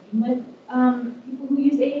experience working with people who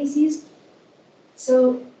use AACs.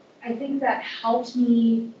 So I think that helped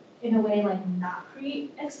me in a way like not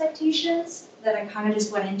create expectations, that I kind of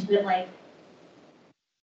just went into it like,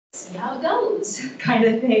 see how it goes kind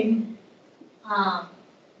of thing.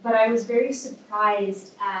 But I was very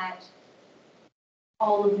surprised at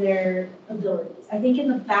all of their abilities. I think in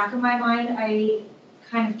the back of my mind, I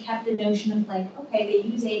kind of kept the notion of like, okay, they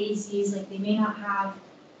use AACs, like they may not have,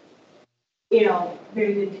 you know,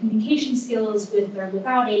 very good communication skills with or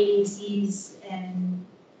without AACs, and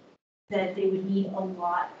that they would need a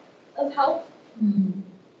lot of help.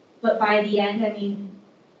 But by the end, I mean,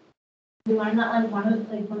 we learned that like one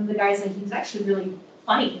of the guys, like he was actually really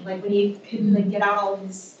funny. Like when he could like get out all of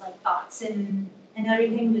his like thoughts and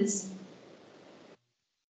everything, was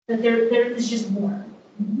that there was just more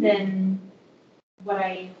than what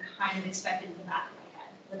I kind of expected in the back of my head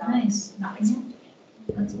without not expecting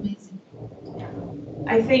it. That's amazing.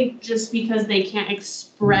 I think just because they can't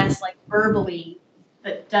express like verbally,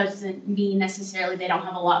 that doesn't mean necessarily they don't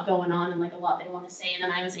have a lot going on and like a lot they want to say. And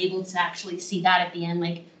then I was able to actually see that at the end,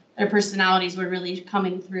 like their personalities were really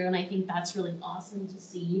coming through. And I think that's really awesome to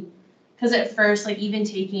see. Because at first, like even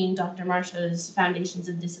taking Dr. Marsha's Foundations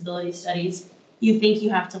of Disability Studies, you think you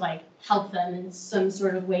have to like help them in some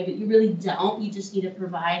sort of way, but you really don't. You just need to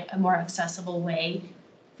provide a more accessible way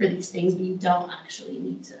for these things, but you don't actually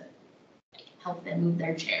need to like, help them move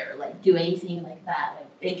their chair, like do anything like that. Like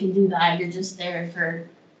they can do that. You're just there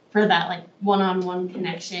for that like one-on-one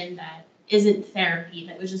connection that isn't therapy.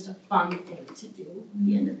 That was just a fun thing to do at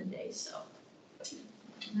the end of the day. So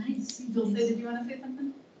Nice. Dulce, did you want to say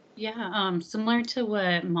something? Yeah, similar to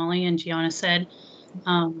what Molly and Gianna said,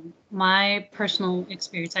 my personal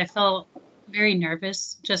experience, I felt very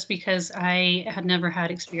nervous just because I had never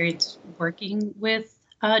had experience working with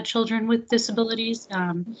children with disabilities,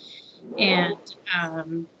 and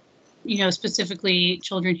you know, specifically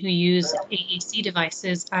children who use AAC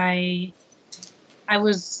devices.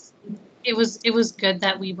 It was good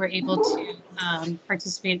that we were able to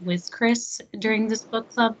participate with Chris during this book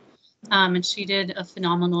club. And she did a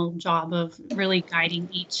phenomenal job of really guiding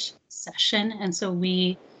each session. And so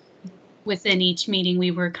within each meeting, we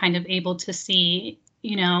were kind of able to see,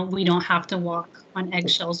 you know, we don't have to walk on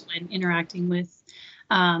eggshells when interacting with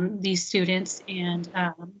these students. And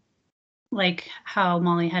like how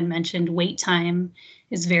Molly had mentioned, wait time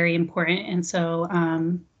is very important. And so,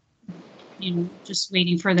 you know, just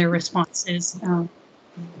waiting for their responses.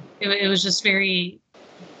 It was just very,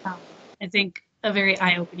 I think, a very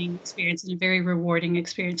eye-opening experience and a very rewarding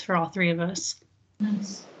experience for all three of us.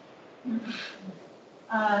 Nice.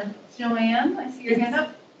 Joanne, I see your hand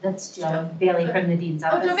up. That's Joe Bailey from the Dean's Oh,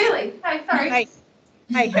 office. Joe Bailey. Hi, sorry.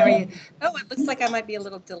 Hi, how are you? Oh, it looks like I might be a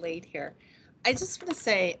little delayed here. I just want to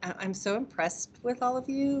say I'm so impressed with all of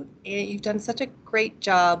you. You've done such a great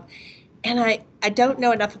job. And I don't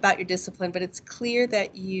know enough about your discipline, but it's clear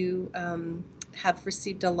that you have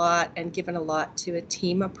received a lot and given a lot to a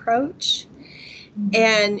team approach.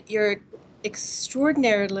 And you're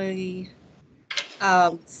extraordinarily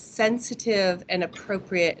sensitive and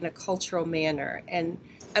appropriate in a cultural manner. And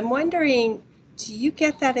I'm wondering, do you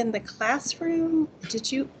get that in the classroom? Do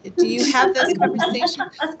you have those conversations,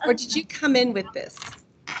 or did you come in with this?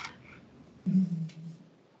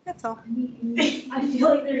 That's all. I mean, I feel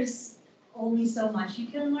like there's only so much you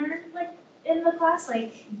can learn, like, in the class,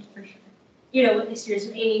 like, for sure. You know, with experience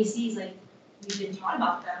with AACs, like, we've been taught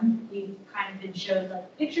about them, we've kind of been showed,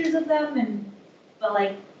 like, pictures of them, but,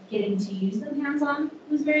 like, getting to use them hands-on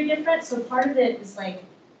was very different, so part of it is, like,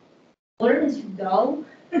 learn as you go.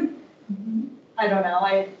 I don't know,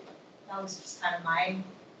 that was just kind of my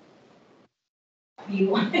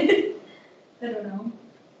view on it. I don't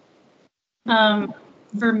know.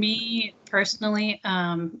 For me personally,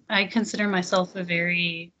 I consider myself a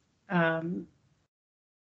very, you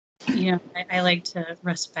know, I like to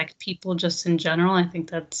respect people just in general. I think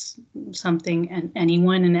that's something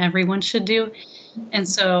anyone and everyone should do. And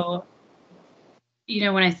so, you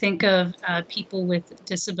know, when I think of people with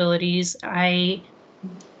disabilities,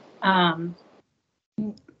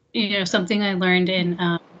 you know, something I learned in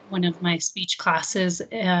one of my speech classes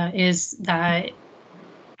is that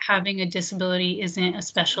having a disability isn't a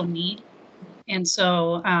special need. And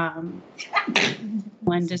so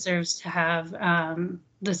one deserves to have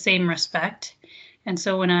the same respect. And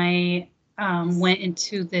so when I went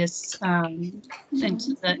into this,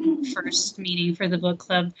 into the first meeting for the book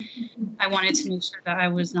club, I wanted to make sure that I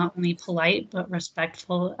was not only polite, but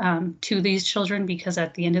respectful to these children, because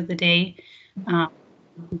at the end of the day,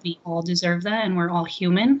 we all deserve that and we're all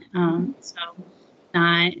human. So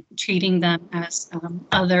not treating them as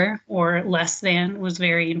other or less than was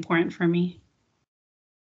very important for me.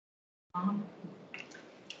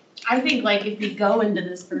 I think like if we go into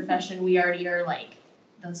this profession, we already are like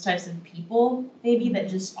those types of people maybe that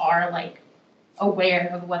just are like aware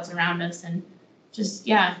of what's around us and just,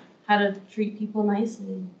 yeah, how to treat people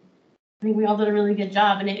nicely. I think we all did a really good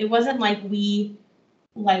job, and it wasn't like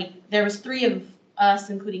there was 3 of us,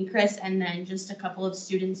 including Chris, and then just a couple of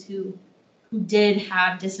students who did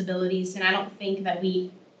have disabilities, and I don't think that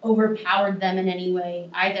we overpowered them in any way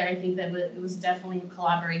either. I think that it was definitely a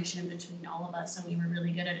collaboration between all of us, and we were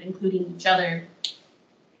really good at including each other,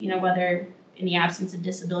 you know, whether in the absence of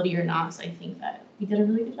disability or not. So I think that we did a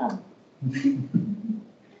really good job.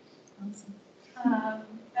 Awesome.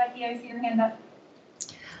 Becky, I see your hand up.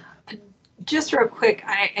 Just real quick,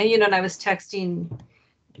 and I was texting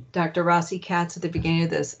Dr. Rossi Katz at the beginning of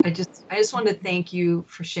this. I just want to thank you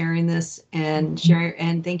for sharing this and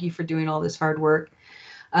thank you for doing all this hard work.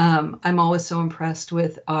 I'm always so impressed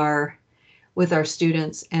with our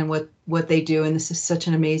students and what they do, and this is such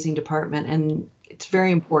an amazing department, and it's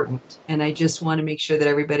very important. And I just want to make sure that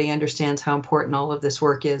everybody understands how important all of this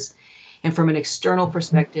work is, and from an external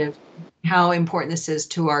perspective, how important this is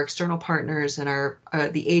to our external partners and our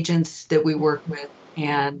the agents that we work with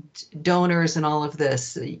and donors and all of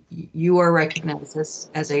this. You are recognized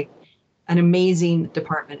as an amazing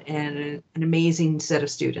department and an amazing set of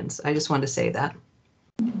students. I just wanted to say that.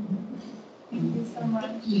 Thank you so much.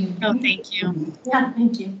 Oh, thank you. Yeah,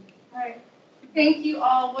 thank you. All right. Thank you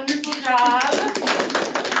all. Wonderful job.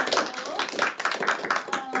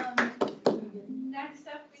 Next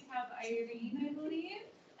up, we have Irene, I believe.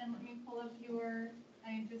 And let me pull up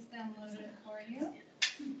I just downloaded it for you.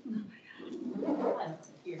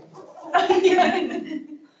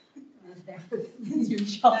 It's your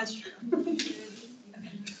job. That's true.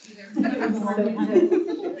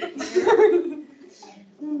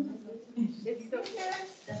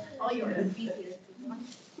 All yours.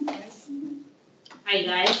 Hi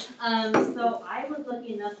guys. So I was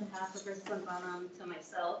lucky enough to have Professor Santana to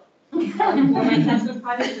myself. For my Capstone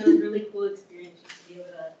project, it was a really cool experience just to be able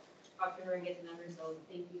to talk to her and get to know her. So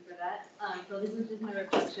thank you for that. So this is just my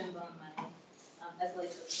reflections on my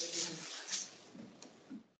SLHS.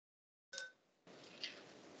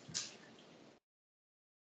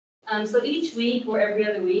 So each week or every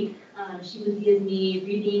other week, she would give me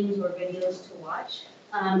readings or videos to watch.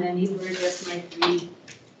 And these were just my 3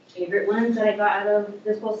 favorite ones that I got out of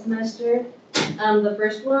this whole semester. The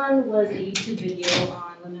first one was a YouTube video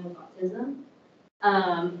on women with autism.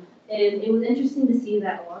 And it was interesting to see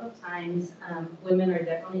that a lot of times women are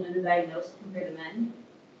definitely underdiagnosed compared to men.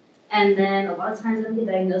 And then a lot of times they get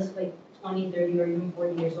diagnosed like 20, 30, or even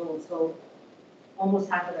 40 years old, so almost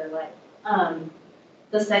half of their life.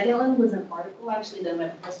 The second one was an article actually done by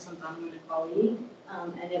Professor Santana and a colleague,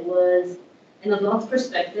 and it was an adult's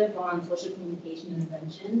perspective on social communication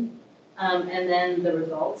intervention, and then the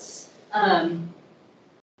results.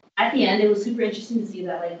 At the end, it was super interesting to see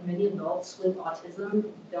that like many adults with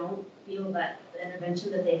autism don't feel that the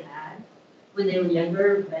intervention that they had when they were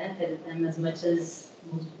younger benefited them as much as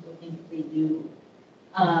most people think that they do.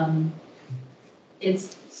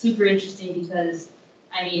 It's super interesting because,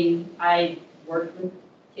 I mean, I worked with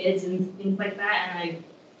kids and things like that, and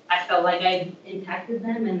I felt like I impacted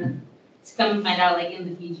them, and to come and find out like in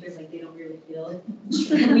the future, like they don't really feel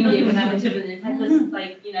we gave that much of an impact. It's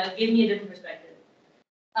like, you know, it gave me a different perspective.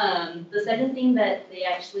 The second thing that they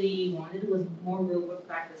actually wanted was more real world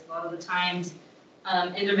practice. A lot of the times,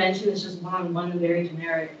 intervention is just one-on-one, very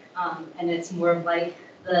generic, and it's more of like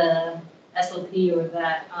the SOP or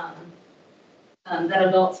that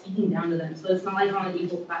adult speaking down to them. So it's not like on an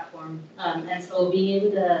equal platform. And so being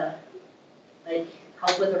able to like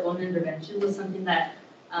help with their own intervention was something that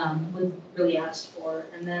was really asked for.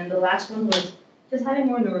 And then the last one was just having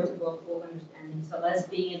more neurotypical understanding. So us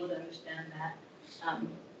being able to understand that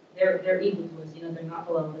they're equal to us, you know, they're not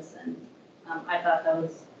below us. And I thought that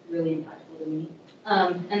was really impactful to me.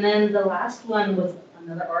 And then the last one was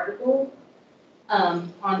another article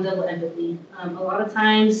on double empathy. A lot of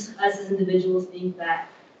times, us as individuals think that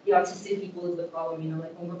the autistic people is the problem. You know,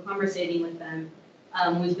 like when we're conversating with them,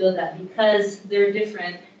 we feel that because they're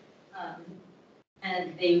different,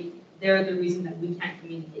 and they're the reason that we can't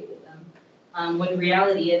communicate with them. When in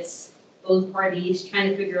reality, it's both parties trying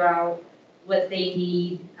to figure out what they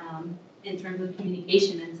need in terms of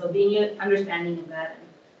communication. And so being understanding of that and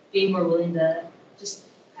being more willing to just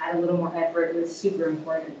add a little more effort was super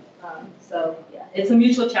important. So yeah, it's a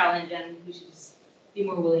mutual challenge, and we should just be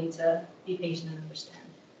more willing to be patient and understand.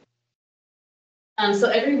 So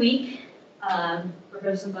every week,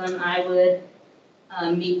 Professor Santana and I would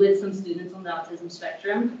meet with some students on the autism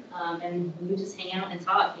spectrum, and we would just hang out and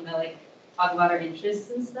talk, like talk about our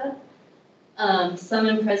interests and stuff. Some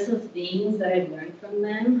impressive things that I've learned from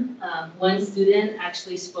them. One student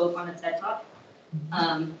actually spoke on a TED Talk,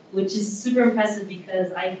 which is super impressive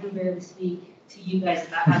because I can barely speak to you guys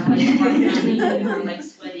about how much I'm like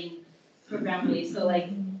sweating profoundly. So like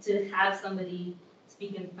to have somebody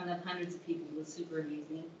speak in front of hundreds of people was super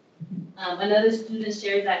amazing. Another student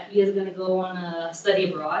shared that he is going to go on a study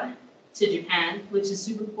abroad to Japan, which is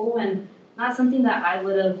super cool and not something that I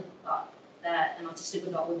would have thought that an autistic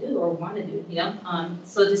adult would do or want to do,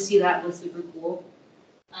 So to see that was super cool.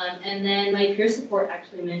 And then my peer support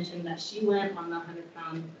actually mentioned that she went on the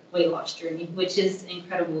 100-pound weight loss journey, which is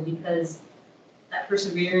incredible because that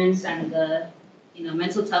perseverance and the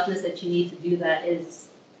mental toughness that you need to do that is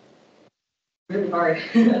really hard.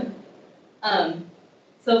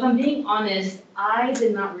 So if I'm being honest, I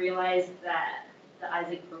did not realize that the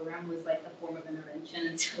Isaac program was like a form of intervention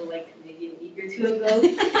until like maybe a week or two ago.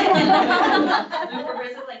 The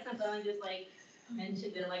professor like Santana just like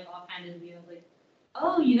mentioned it like offhandedly. I was like,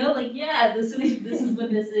 oh, yeah, this is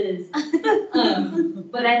what this is.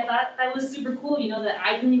 But I thought that was super cool, that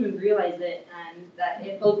I didn't even realize it, and that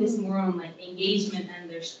it focused more on like engagement and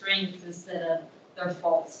their strengths instead of their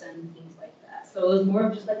faults and things like that. So it was more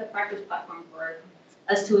of just like a practice platform for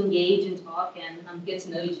us to engage and talk and get to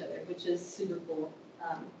know each other, which is super cool.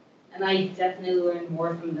 And I definitely learned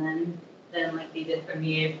more from them than like they did from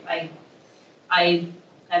me. I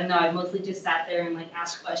don't know, I mostly just sat there and like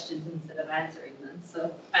asked questions instead of answering them.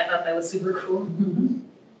 So I thought that was super cool.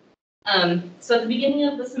 So at the beginning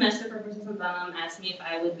of the semester, Professor Santana asked me if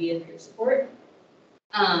I would be a peer support.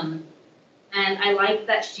 And I like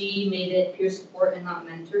that she made it peer support and not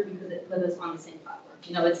mentor because it put us on the same platform.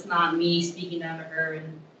 It's not me speaking down to her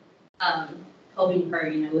and helping her,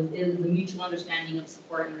 it was a mutual understanding of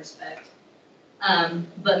support and respect.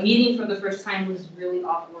 But meeting for the first time was really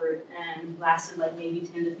awkward and lasted like maybe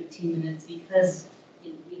 10 to 15 minutes because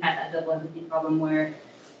we had that double empathy problem where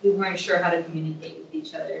we weren't sure how to communicate with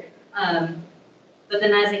each other. But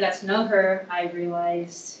then as I got to know her, I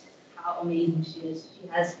realized how amazing she is. She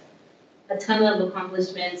has a ton of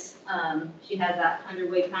accomplishments. She has that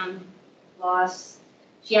 100-weight-pound loss.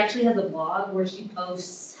 She actually has a blog where she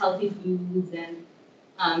posts healthy foods and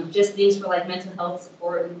just things for like mental health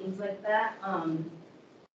support and things like that.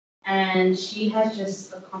 And she has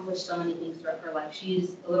just accomplished so many things throughout her life.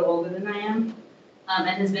 She's a little older than I am and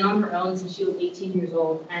has been on her own since she was 18 years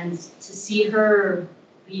old. And to see her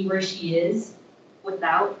be where she is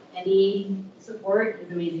without any support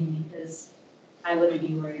is amazing because I wouldn't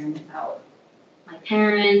be where I am without my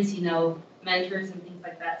parents, mentors and things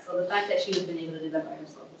like that. So the fact that she has been able to do that by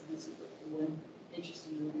herself has been super cool and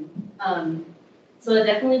interesting to learn. So it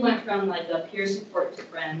definitely went from like a peer support to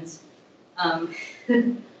friends. I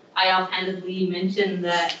offhandedly mentioned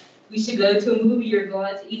that we should go to a movie or go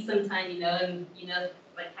out to eat sometime, and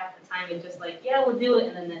like half the time it's just like, yeah, we'll do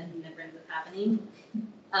it, and then it never ends up happening.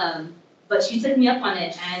 But she took me up on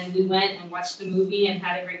it, and we went and watched the movie and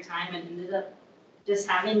had a great time, and ended up just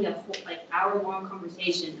having a whole, like hour-long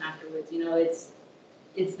conversation afterwards.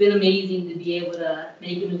 It's been amazing to be able to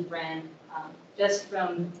make a new friend just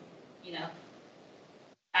from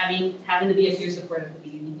having to be a peer support at the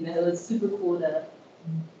beginning. It was super cool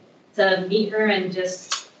to meet her and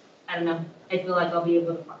just, I don't know, I feel like I'll be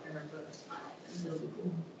able to talk to her for the rest of my life, and it'll be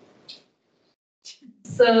cool.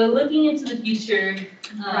 So looking into the future,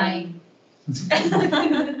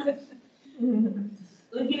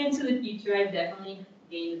 looking into the future, I've definitely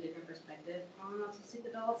gained a different perspective on autistic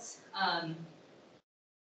adults.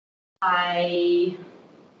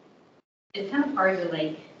 It's kind of hard to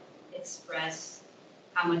like express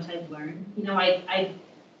how much I've learned.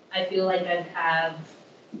 I feel like I have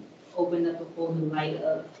opened up a whole new light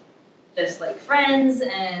of just like friends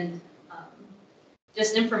and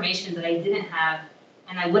just information that I didn't have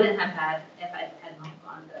and I wouldn't have had if I had not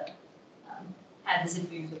gone to had this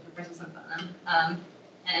experience with Professor Santana.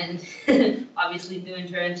 And obviously through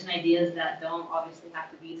intervention ideas that don't obviously have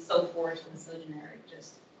to be so forced and so generic,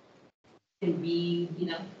 just can be,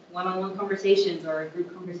 one-on-one conversations or a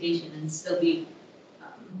group conversation and still be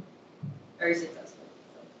very successful.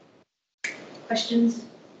 So, questions?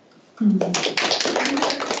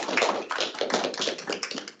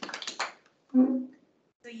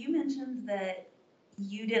 So you mentioned that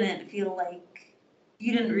you didn't feel like,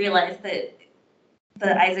 you didn't realize that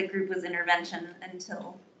the Isaac group was intervention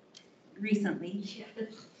until recently.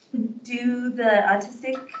 Do the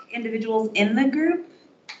autistic individuals in the group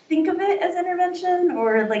think of it as intervention,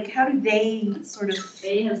 or like how do they sort of?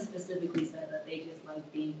 They have specifically said that they just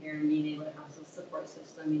like being here and being able to have some support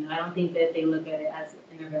system. You know, I don't think that they look at it as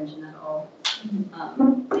intervention at all. I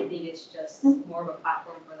think it's just more of a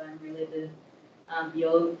platform for them really to be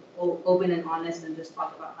open and honest and just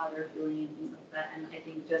talk about how they're feeling and things like that. And I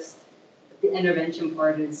think just the intervention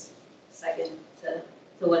part is second to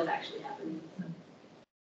what's actually happening.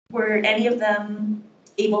 Were any of them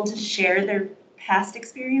able to share their past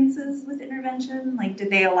experiences with intervention? Like, did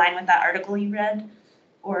they align with that article you read?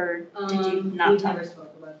 Or did you not We talk? never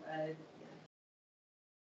spoke about that.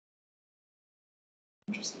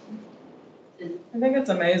 Interesting. I think it's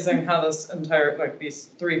amazing how this entire, like these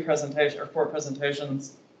 4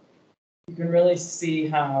 presentations, you can really see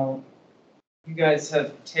how you guys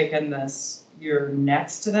have taken this, you're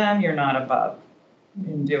next to them, you're not above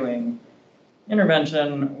in doing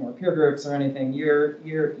intervention or peer groups or anything. You're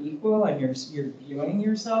equal and you're viewing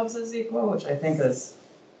yourselves as equal, which I think is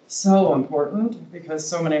so important because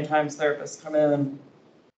so many times therapists come in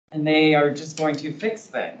and they are just going to fix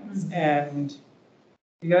things. And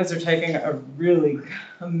you guys are taking a really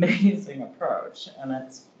amazing approach, and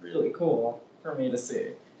it's really cool for me to see.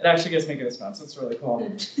 It actually gives me goosebumps. It's really cool.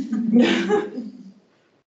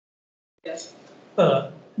 Yes.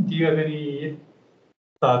 Do you have any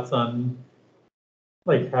thoughts on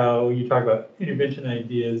like how you talk about intervention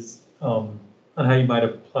ideas, on how you might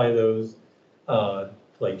apply those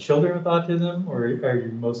like children with autism, or are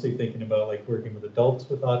you mostly thinking about like working with adults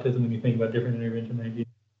with autism when you think about different intervention ideas?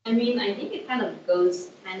 I mean, I think it kind of goes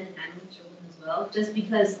hand in hand with children as well, just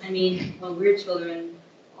because, I mean, when we're children,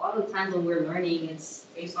 a lot of the times when we're learning, it's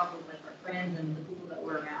based off of like our friends and the people that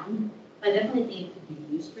we're around. I definitely think it could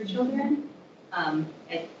be used for children. I'm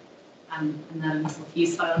not a mental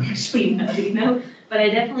piece, so I don't actually know, you know, but I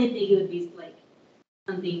definitely think it would be like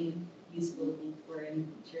something useful to think for in the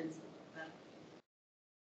future and stuff like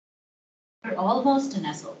that. We're almost an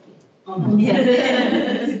SLP.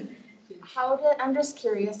 Yeah. I'm just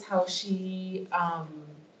curious how she,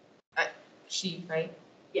 right?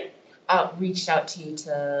 Yeah. Reached out to you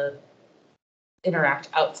to interact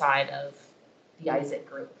outside of the Isaac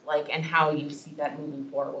group, like, and how you see that moving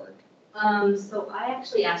forward. So I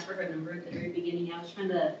actually asked for her number at the very beginning. I was trying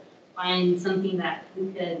to find something that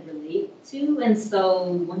we could relate to, and so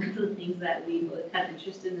one of the things that we both had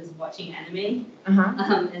interest in is watching anime.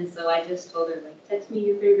 And so I just told her, like, text me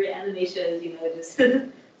your favorite anime shows, you know, just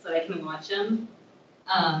so I can watch them.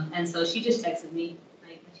 And so she just texted me,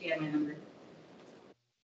 like, she had my number.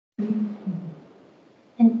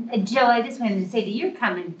 And Joe, I just wanted to say that you're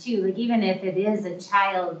coming too, like even if it is a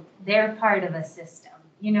child, they're part of a system,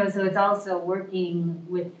 you know, so it's also working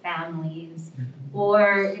with families,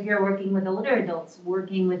 or if you're working with older adults,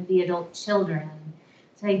 working with the adult children.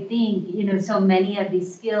 So I think, you know, so many of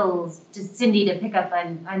these skills, just Cindy, to pick up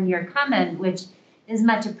on your comment, which is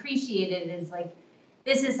much appreciated, is like,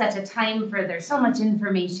 this is such a time for, there's so much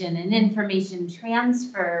information and information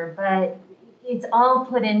transfer, but it's all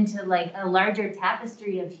put into like a larger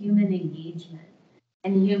tapestry of human engagement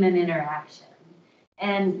and human interaction.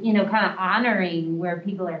 And, you know, kind of honoring where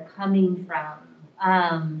people are coming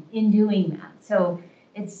from in doing that. So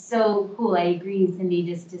it's so cool. I agree, Cindy,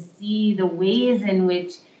 just to see the ways in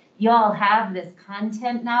which y'all have this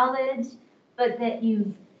content knowledge, but that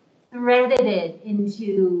you've threaded it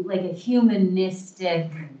into like a humanistic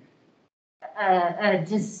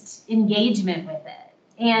just engagement with it.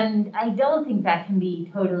 And I don't think that can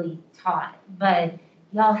be totally taught, but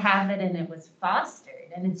y'all have it and it was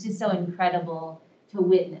fostered, and it's just so incredible to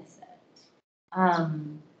witness it.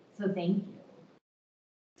 So thank you.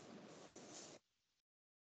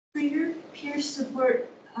 For your peer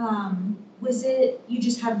support, was it, you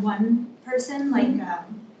just had one person, like,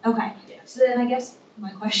 okay. Yeah. So then I guess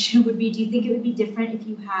my question would be, do you think it would be different if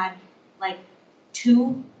you had like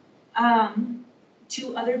two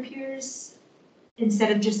other peers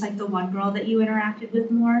instead of just like the one girl that you interacted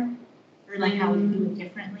with more? Or like how would you do it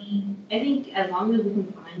differently? I think as long as we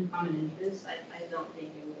can find common interests, I don't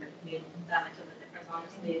think it would make that much of a difference,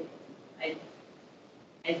 honestly. I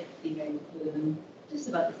think I would have been just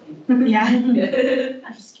about the same. Yeah.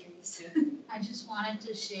 I'm just curious. I just wanted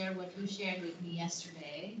to share what you shared with me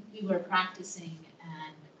yesterday. We were practicing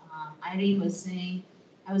and Irene was saying,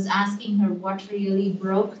 I was asking her what really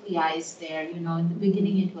broke the ice there. You know, in the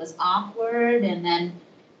beginning it was awkward and then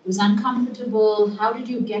it was uncomfortable. How did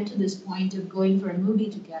you get to this point of going for a movie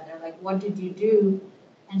together? Like, what did you do?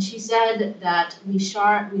 And she said that we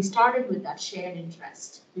started with that shared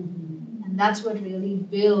interest. And that's what really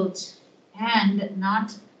built, and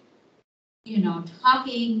not,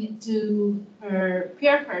 talking to her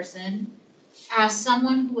peer person as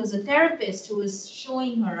someone who was a therapist who was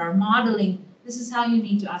showing her or modeling, this is how you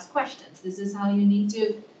need to ask questions, this is how you need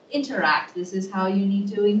to interact, this is how you need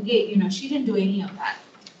to engage. She didn't do any of that.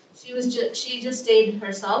 She just stayed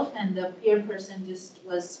herself, and the peer person just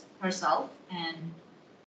was herself, and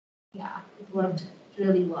yeah, it worked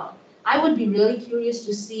really well. I would be really curious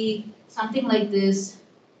to see something like this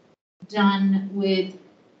done with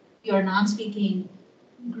your non-speaking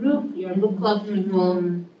group, your book club people,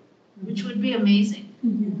 which would be amazing.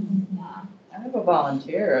 Yeah. I have a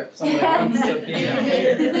volunteer if somebody wants to be a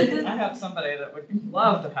peer. I have somebody that would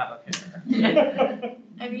love to have a peer.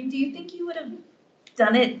 I mean, do you think you would have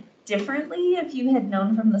done it differently if you had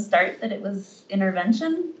known from the start that it was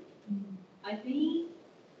intervention? I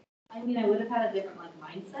would have had a different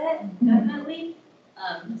mindset, definitely.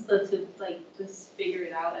 So to just figure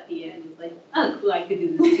it out at the end was oh cool, I could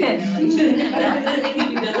do this too. And it could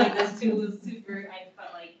be done like this too was super. I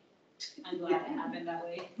felt like I'm glad it happened that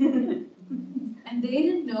way. And they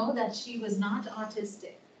didn't know that she was not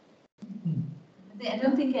autistic. I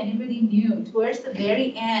don't think anybody knew. Towards the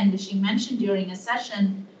very end, she mentioned during a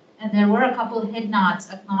session, and there were a couple of head nods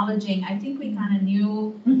acknowledging. I think we kind of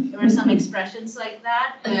knew there were some expressions like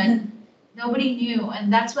that, but nobody knew.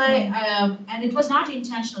 And that's why, and it was not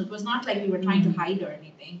intentional. It was not like we were trying to hide or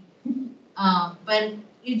anything. But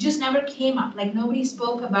it just never came up. Like nobody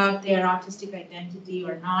spoke about their autistic identity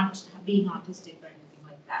or not being autistic or anything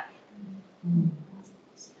like that.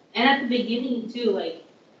 And at the beginning too,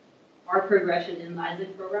 our progression in the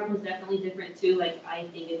Isaac program was definitely different too. I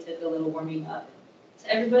think it took a little warming up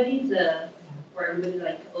to everybody for everybody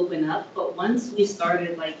to open up. But once we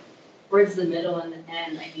started towards the middle and the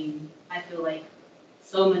end, I feel like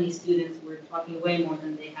so many students were talking way more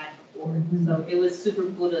than they had before. So it was super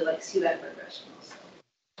cool to see that progression also.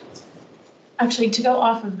 Actually, to go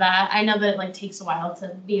off of that, I know that it takes a while to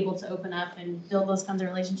be able to open up and build those kinds of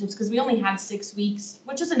relationships because we only had 6 weeks,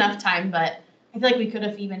 which is enough time, but I feel like we could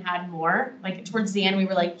have even had more. Towards the end, we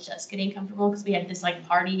were just getting comfortable because we had this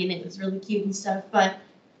party and it was really cute and stuff. But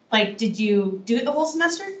did you do it the whole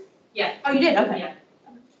semester? Yeah. Oh, you did? Okay. Yeah.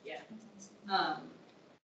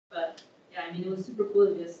 But yeah, it was super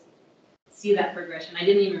cool to just see that progression. I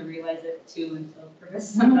didn't even realize it too until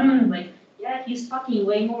Professor Santana was yeah, he's talking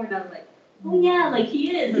way more, and I was oh yeah,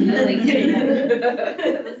 he is. And I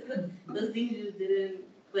was those things just didn't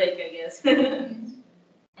click, I guess.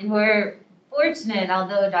 And we're fortunate,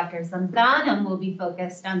 although Dr. Santana will be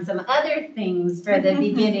focused on some other things for the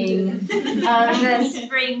beginning of the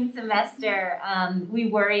spring semester, we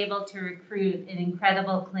were able to recruit an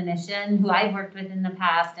incredible clinician who I've worked with in the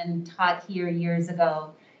past and taught here years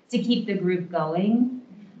ago to keep the group going.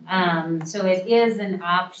 So it is an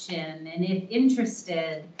option, and if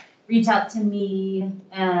interested, reach out to me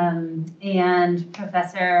and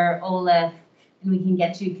Professor Olaf, and we can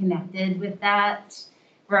get you connected with that.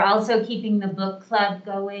 We're also keeping the book club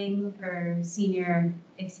going for senior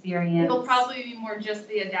experience. It'll probably be more just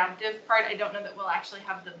the adaptive part. I don't know that we'll actually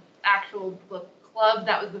have the actual book club.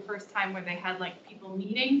 That was the first time where they had people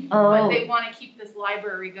meeting. Oh. But they want to keep this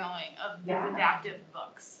library going of these adaptive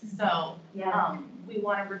books. So we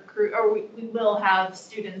want to recruit, or we will have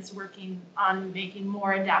students working on making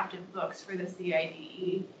more adaptive books for the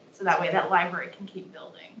CIDE. So that way that library can keep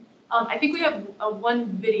building. I think we have one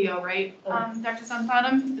video, right, Dr.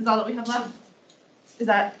 Santanam? Is all that we have left? Is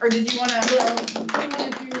that, or did you want to do?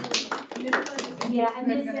 Yeah, I'm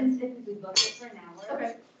going to send it to book it for an hour.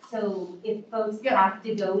 Okay. So if folks have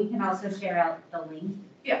to go, we can also share out the link.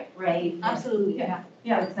 Yeah. Right? Absolutely. Yeah.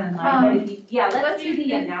 It's online. But if you, let's do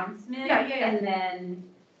the announcement. Yeah. And then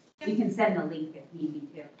you can send the link if needed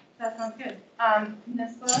to. That sounds good.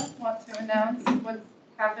 Nisla wants to announce what's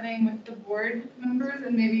happening with the board members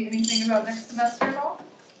and maybe anything about next semester at all?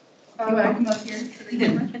 You want to come up here to the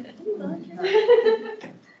camera?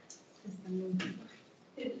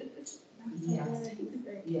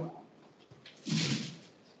 Yeah.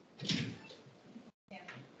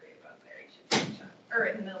 Or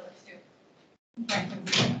in the middle of two.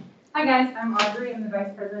 Hi guys, I'm Audrey. I'm the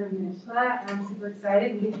Vice President of NSSLHA, and I'm super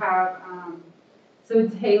excited. We have, so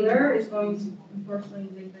Taylor is going to, unfortunately,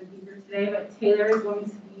 they couldn't be here today, but Taylor is going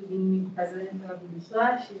to be the new president of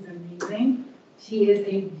NSSLHA. She's amazing. She is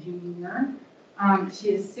a junior.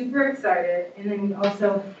 She is super excited. And then we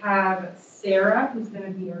also have Sarah, who's going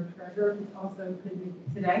to be our treasurer, who also couldn't make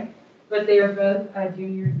it today. But they are both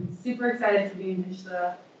juniors and super excited to be in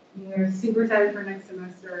NSSLHA. We're super excited for next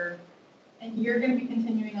semester. And you're gonna be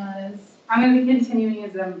continuing on as, I'm gonna be continuing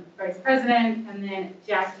as a vice president, and then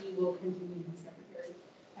Jackie will continue as secretary.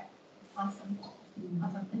 awesome,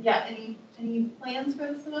 awesome. And yeah, any plans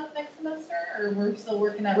for this next semester, or we're still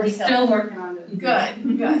working out We're details? still working on this.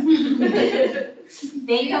 Good, good.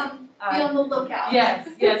 They don't, Be on the lookout. Yes,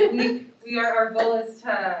 we are, our goal is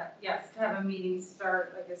to have a meeting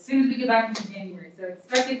start like as soon as we get back into January. So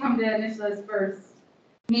expect to come to NSSLHA first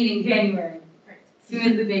meeting January, as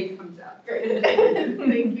soon as the date comes out. Great.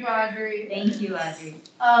 Thank you, Audrey. Thank you, Audrey.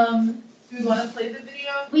 Do we want to play the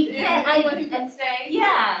video? We can, Anyone who can stay?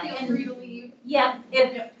 Yeah, Feel and- free to leave. Yeah,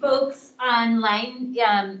 if folks online,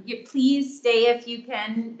 you please stay if you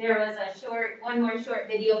can. There was one more short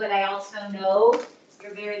video, but I also know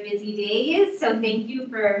your very busy days, so thank you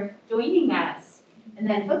for joining us. And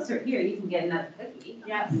then folks are here, you can get another cookie.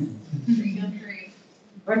 Yes. Free.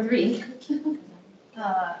 Or 3.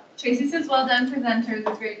 Tracy says, well done, presenters.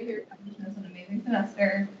 It's great to hear your accomplishments. It was an amazing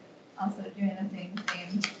semester. Also, Joanna saying the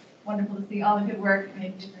same. Wonderful to see all the good work and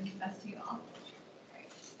make a difference. Best to you all. Right.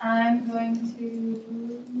 I'm going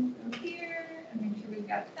to go here and make sure we've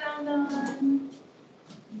got sound on.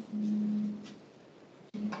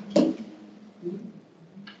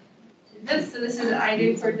 So this is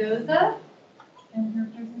Ida Cordoza and her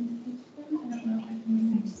presentation. I don't know if I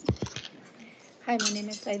can. Hi, my name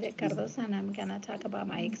is Aida Cardosa, and I'm going to talk about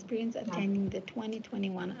my experience attending the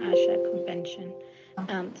 2021 ASHA convention.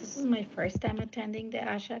 This is my first time attending the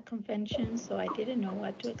ASHA convention, so I didn't know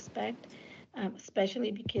what to expect,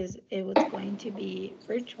 especially because it was going to be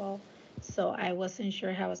virtual. So I wasn't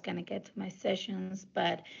sure how I was going to get to my sessions,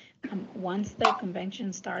 but once the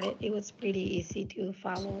convention started, it was pretty easy to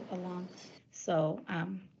follow along. So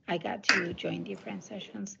I got to join different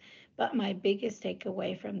sessions. But my biggest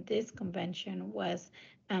takeaway from this convention was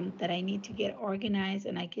that I need to get organized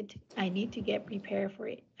and I need to get prepared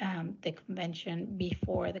for the convention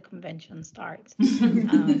before the convention starts.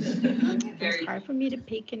 It's hard for me to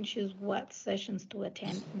pick and choose what sessions to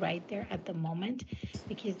attend right there at the moment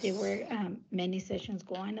because there were many sessions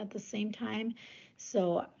going at the same time.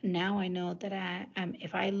 So now I know that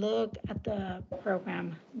if I look at the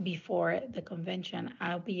program before the convention,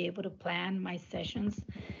 I'll be able to plan my sessions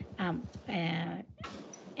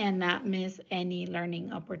and not miss any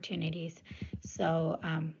learning opportunities. So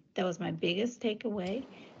that was my biggest takeaway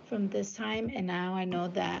from this time. And now I know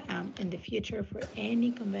that in the future for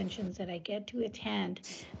any conventions that I get to attend,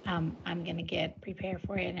 I'm going to get prepared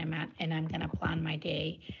for it and I'm going to plan my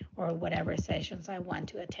day or whatever sessions I want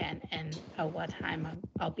to attend and at what time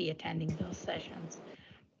I'll be attending those sessions.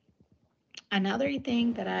 Another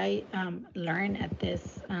thing that I learned at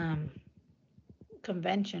this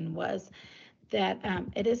convention was that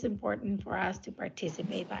it is important for us to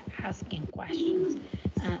participate by asking questions.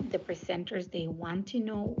 The presenters, they want to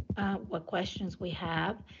know what questions we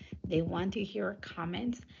have. They want to hear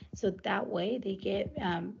comments. So that way they get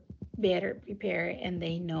better prepared and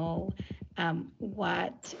they know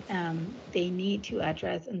what they need to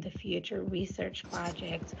address in the future research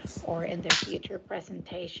projects or in their future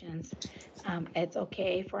presentations. It's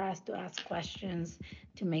okay for us to ask questions,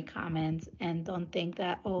 to make comments, and don't think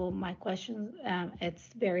that, oh, my question, it's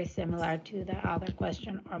very similar to the other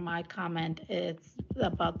question, or my comment is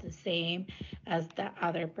about the same as the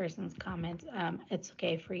other person's comments. It's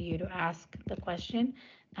okay for you to ask the question,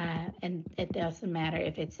 and it doesn't matter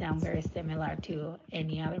if it sounds very similar to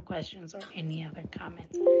any other questions or any other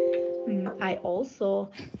comments. I also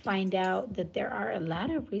find out that there are a lot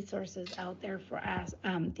of resources out there for us.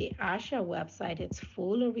 The ASHA website, it's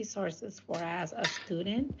full of resources for us as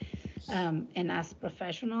students and as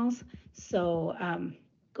professionals. So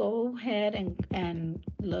go ahead and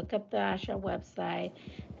look up the ASHA website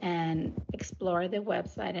and explore the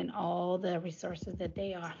website and all the resources that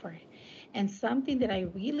they offer. And something that I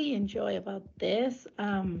really enjoy about this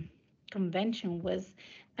convention was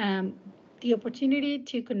the opportunity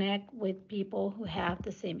to connect with people who have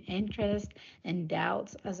the same interests and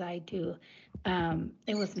doubts as I do.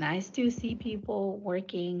 It was nice to see people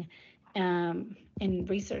working in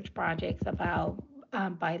research projects about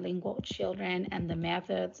bilingual children and the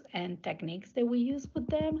methods and techniques that we use with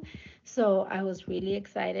them. So I was really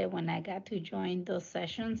excited when I got to join those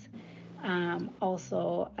sessions.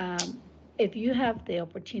 Also, if you have the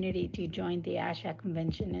opportunity to join the ASHA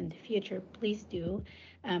convention in the future, please do.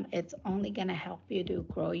 It's only going to help you to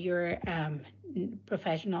grow your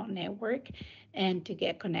professional network and to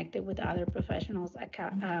get connected with other professionals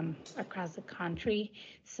across the country.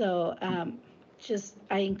 So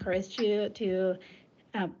I encourage you to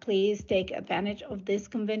please take advantage of these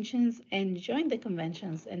conventions and join the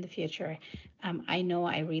conventions in the future. I know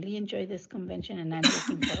I really enjoy this convention and I'm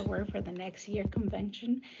looking forward for the next year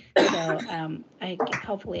convention. So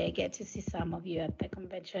hopefully I get to see some of you at the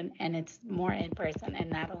convention and it's more in person and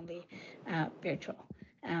not only virtual.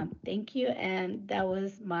 Thank you. And that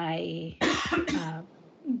was my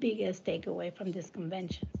biggest takeaway from this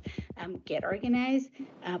convention. Get organized,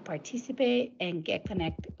 participate, and get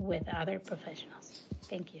connected with other professionals.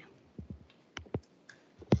 Thank you.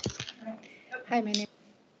 Hi, my name.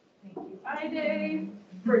 Thank you. Bye, Dave.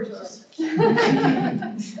 Virtual.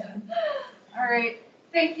 All right.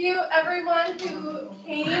 Thank you, everyone who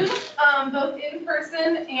came, both in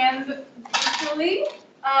person and virtually.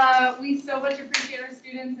 We so much appreciate our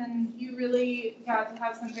students, and you really got to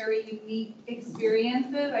have some very unique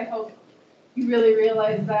experiences. I hope you really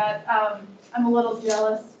realize that. I'm a little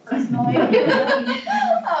jealous personally.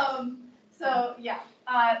 So yeah,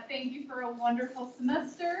 thank you for a wonderful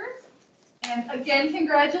semester. And again,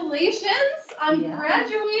 congratulations on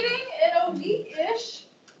graduating in a week-ish.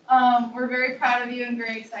 We're very proud of you and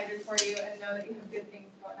very excited for you and know that you have good things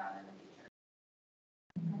going on in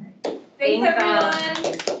the future. Thanks,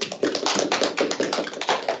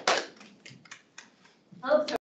 everyone.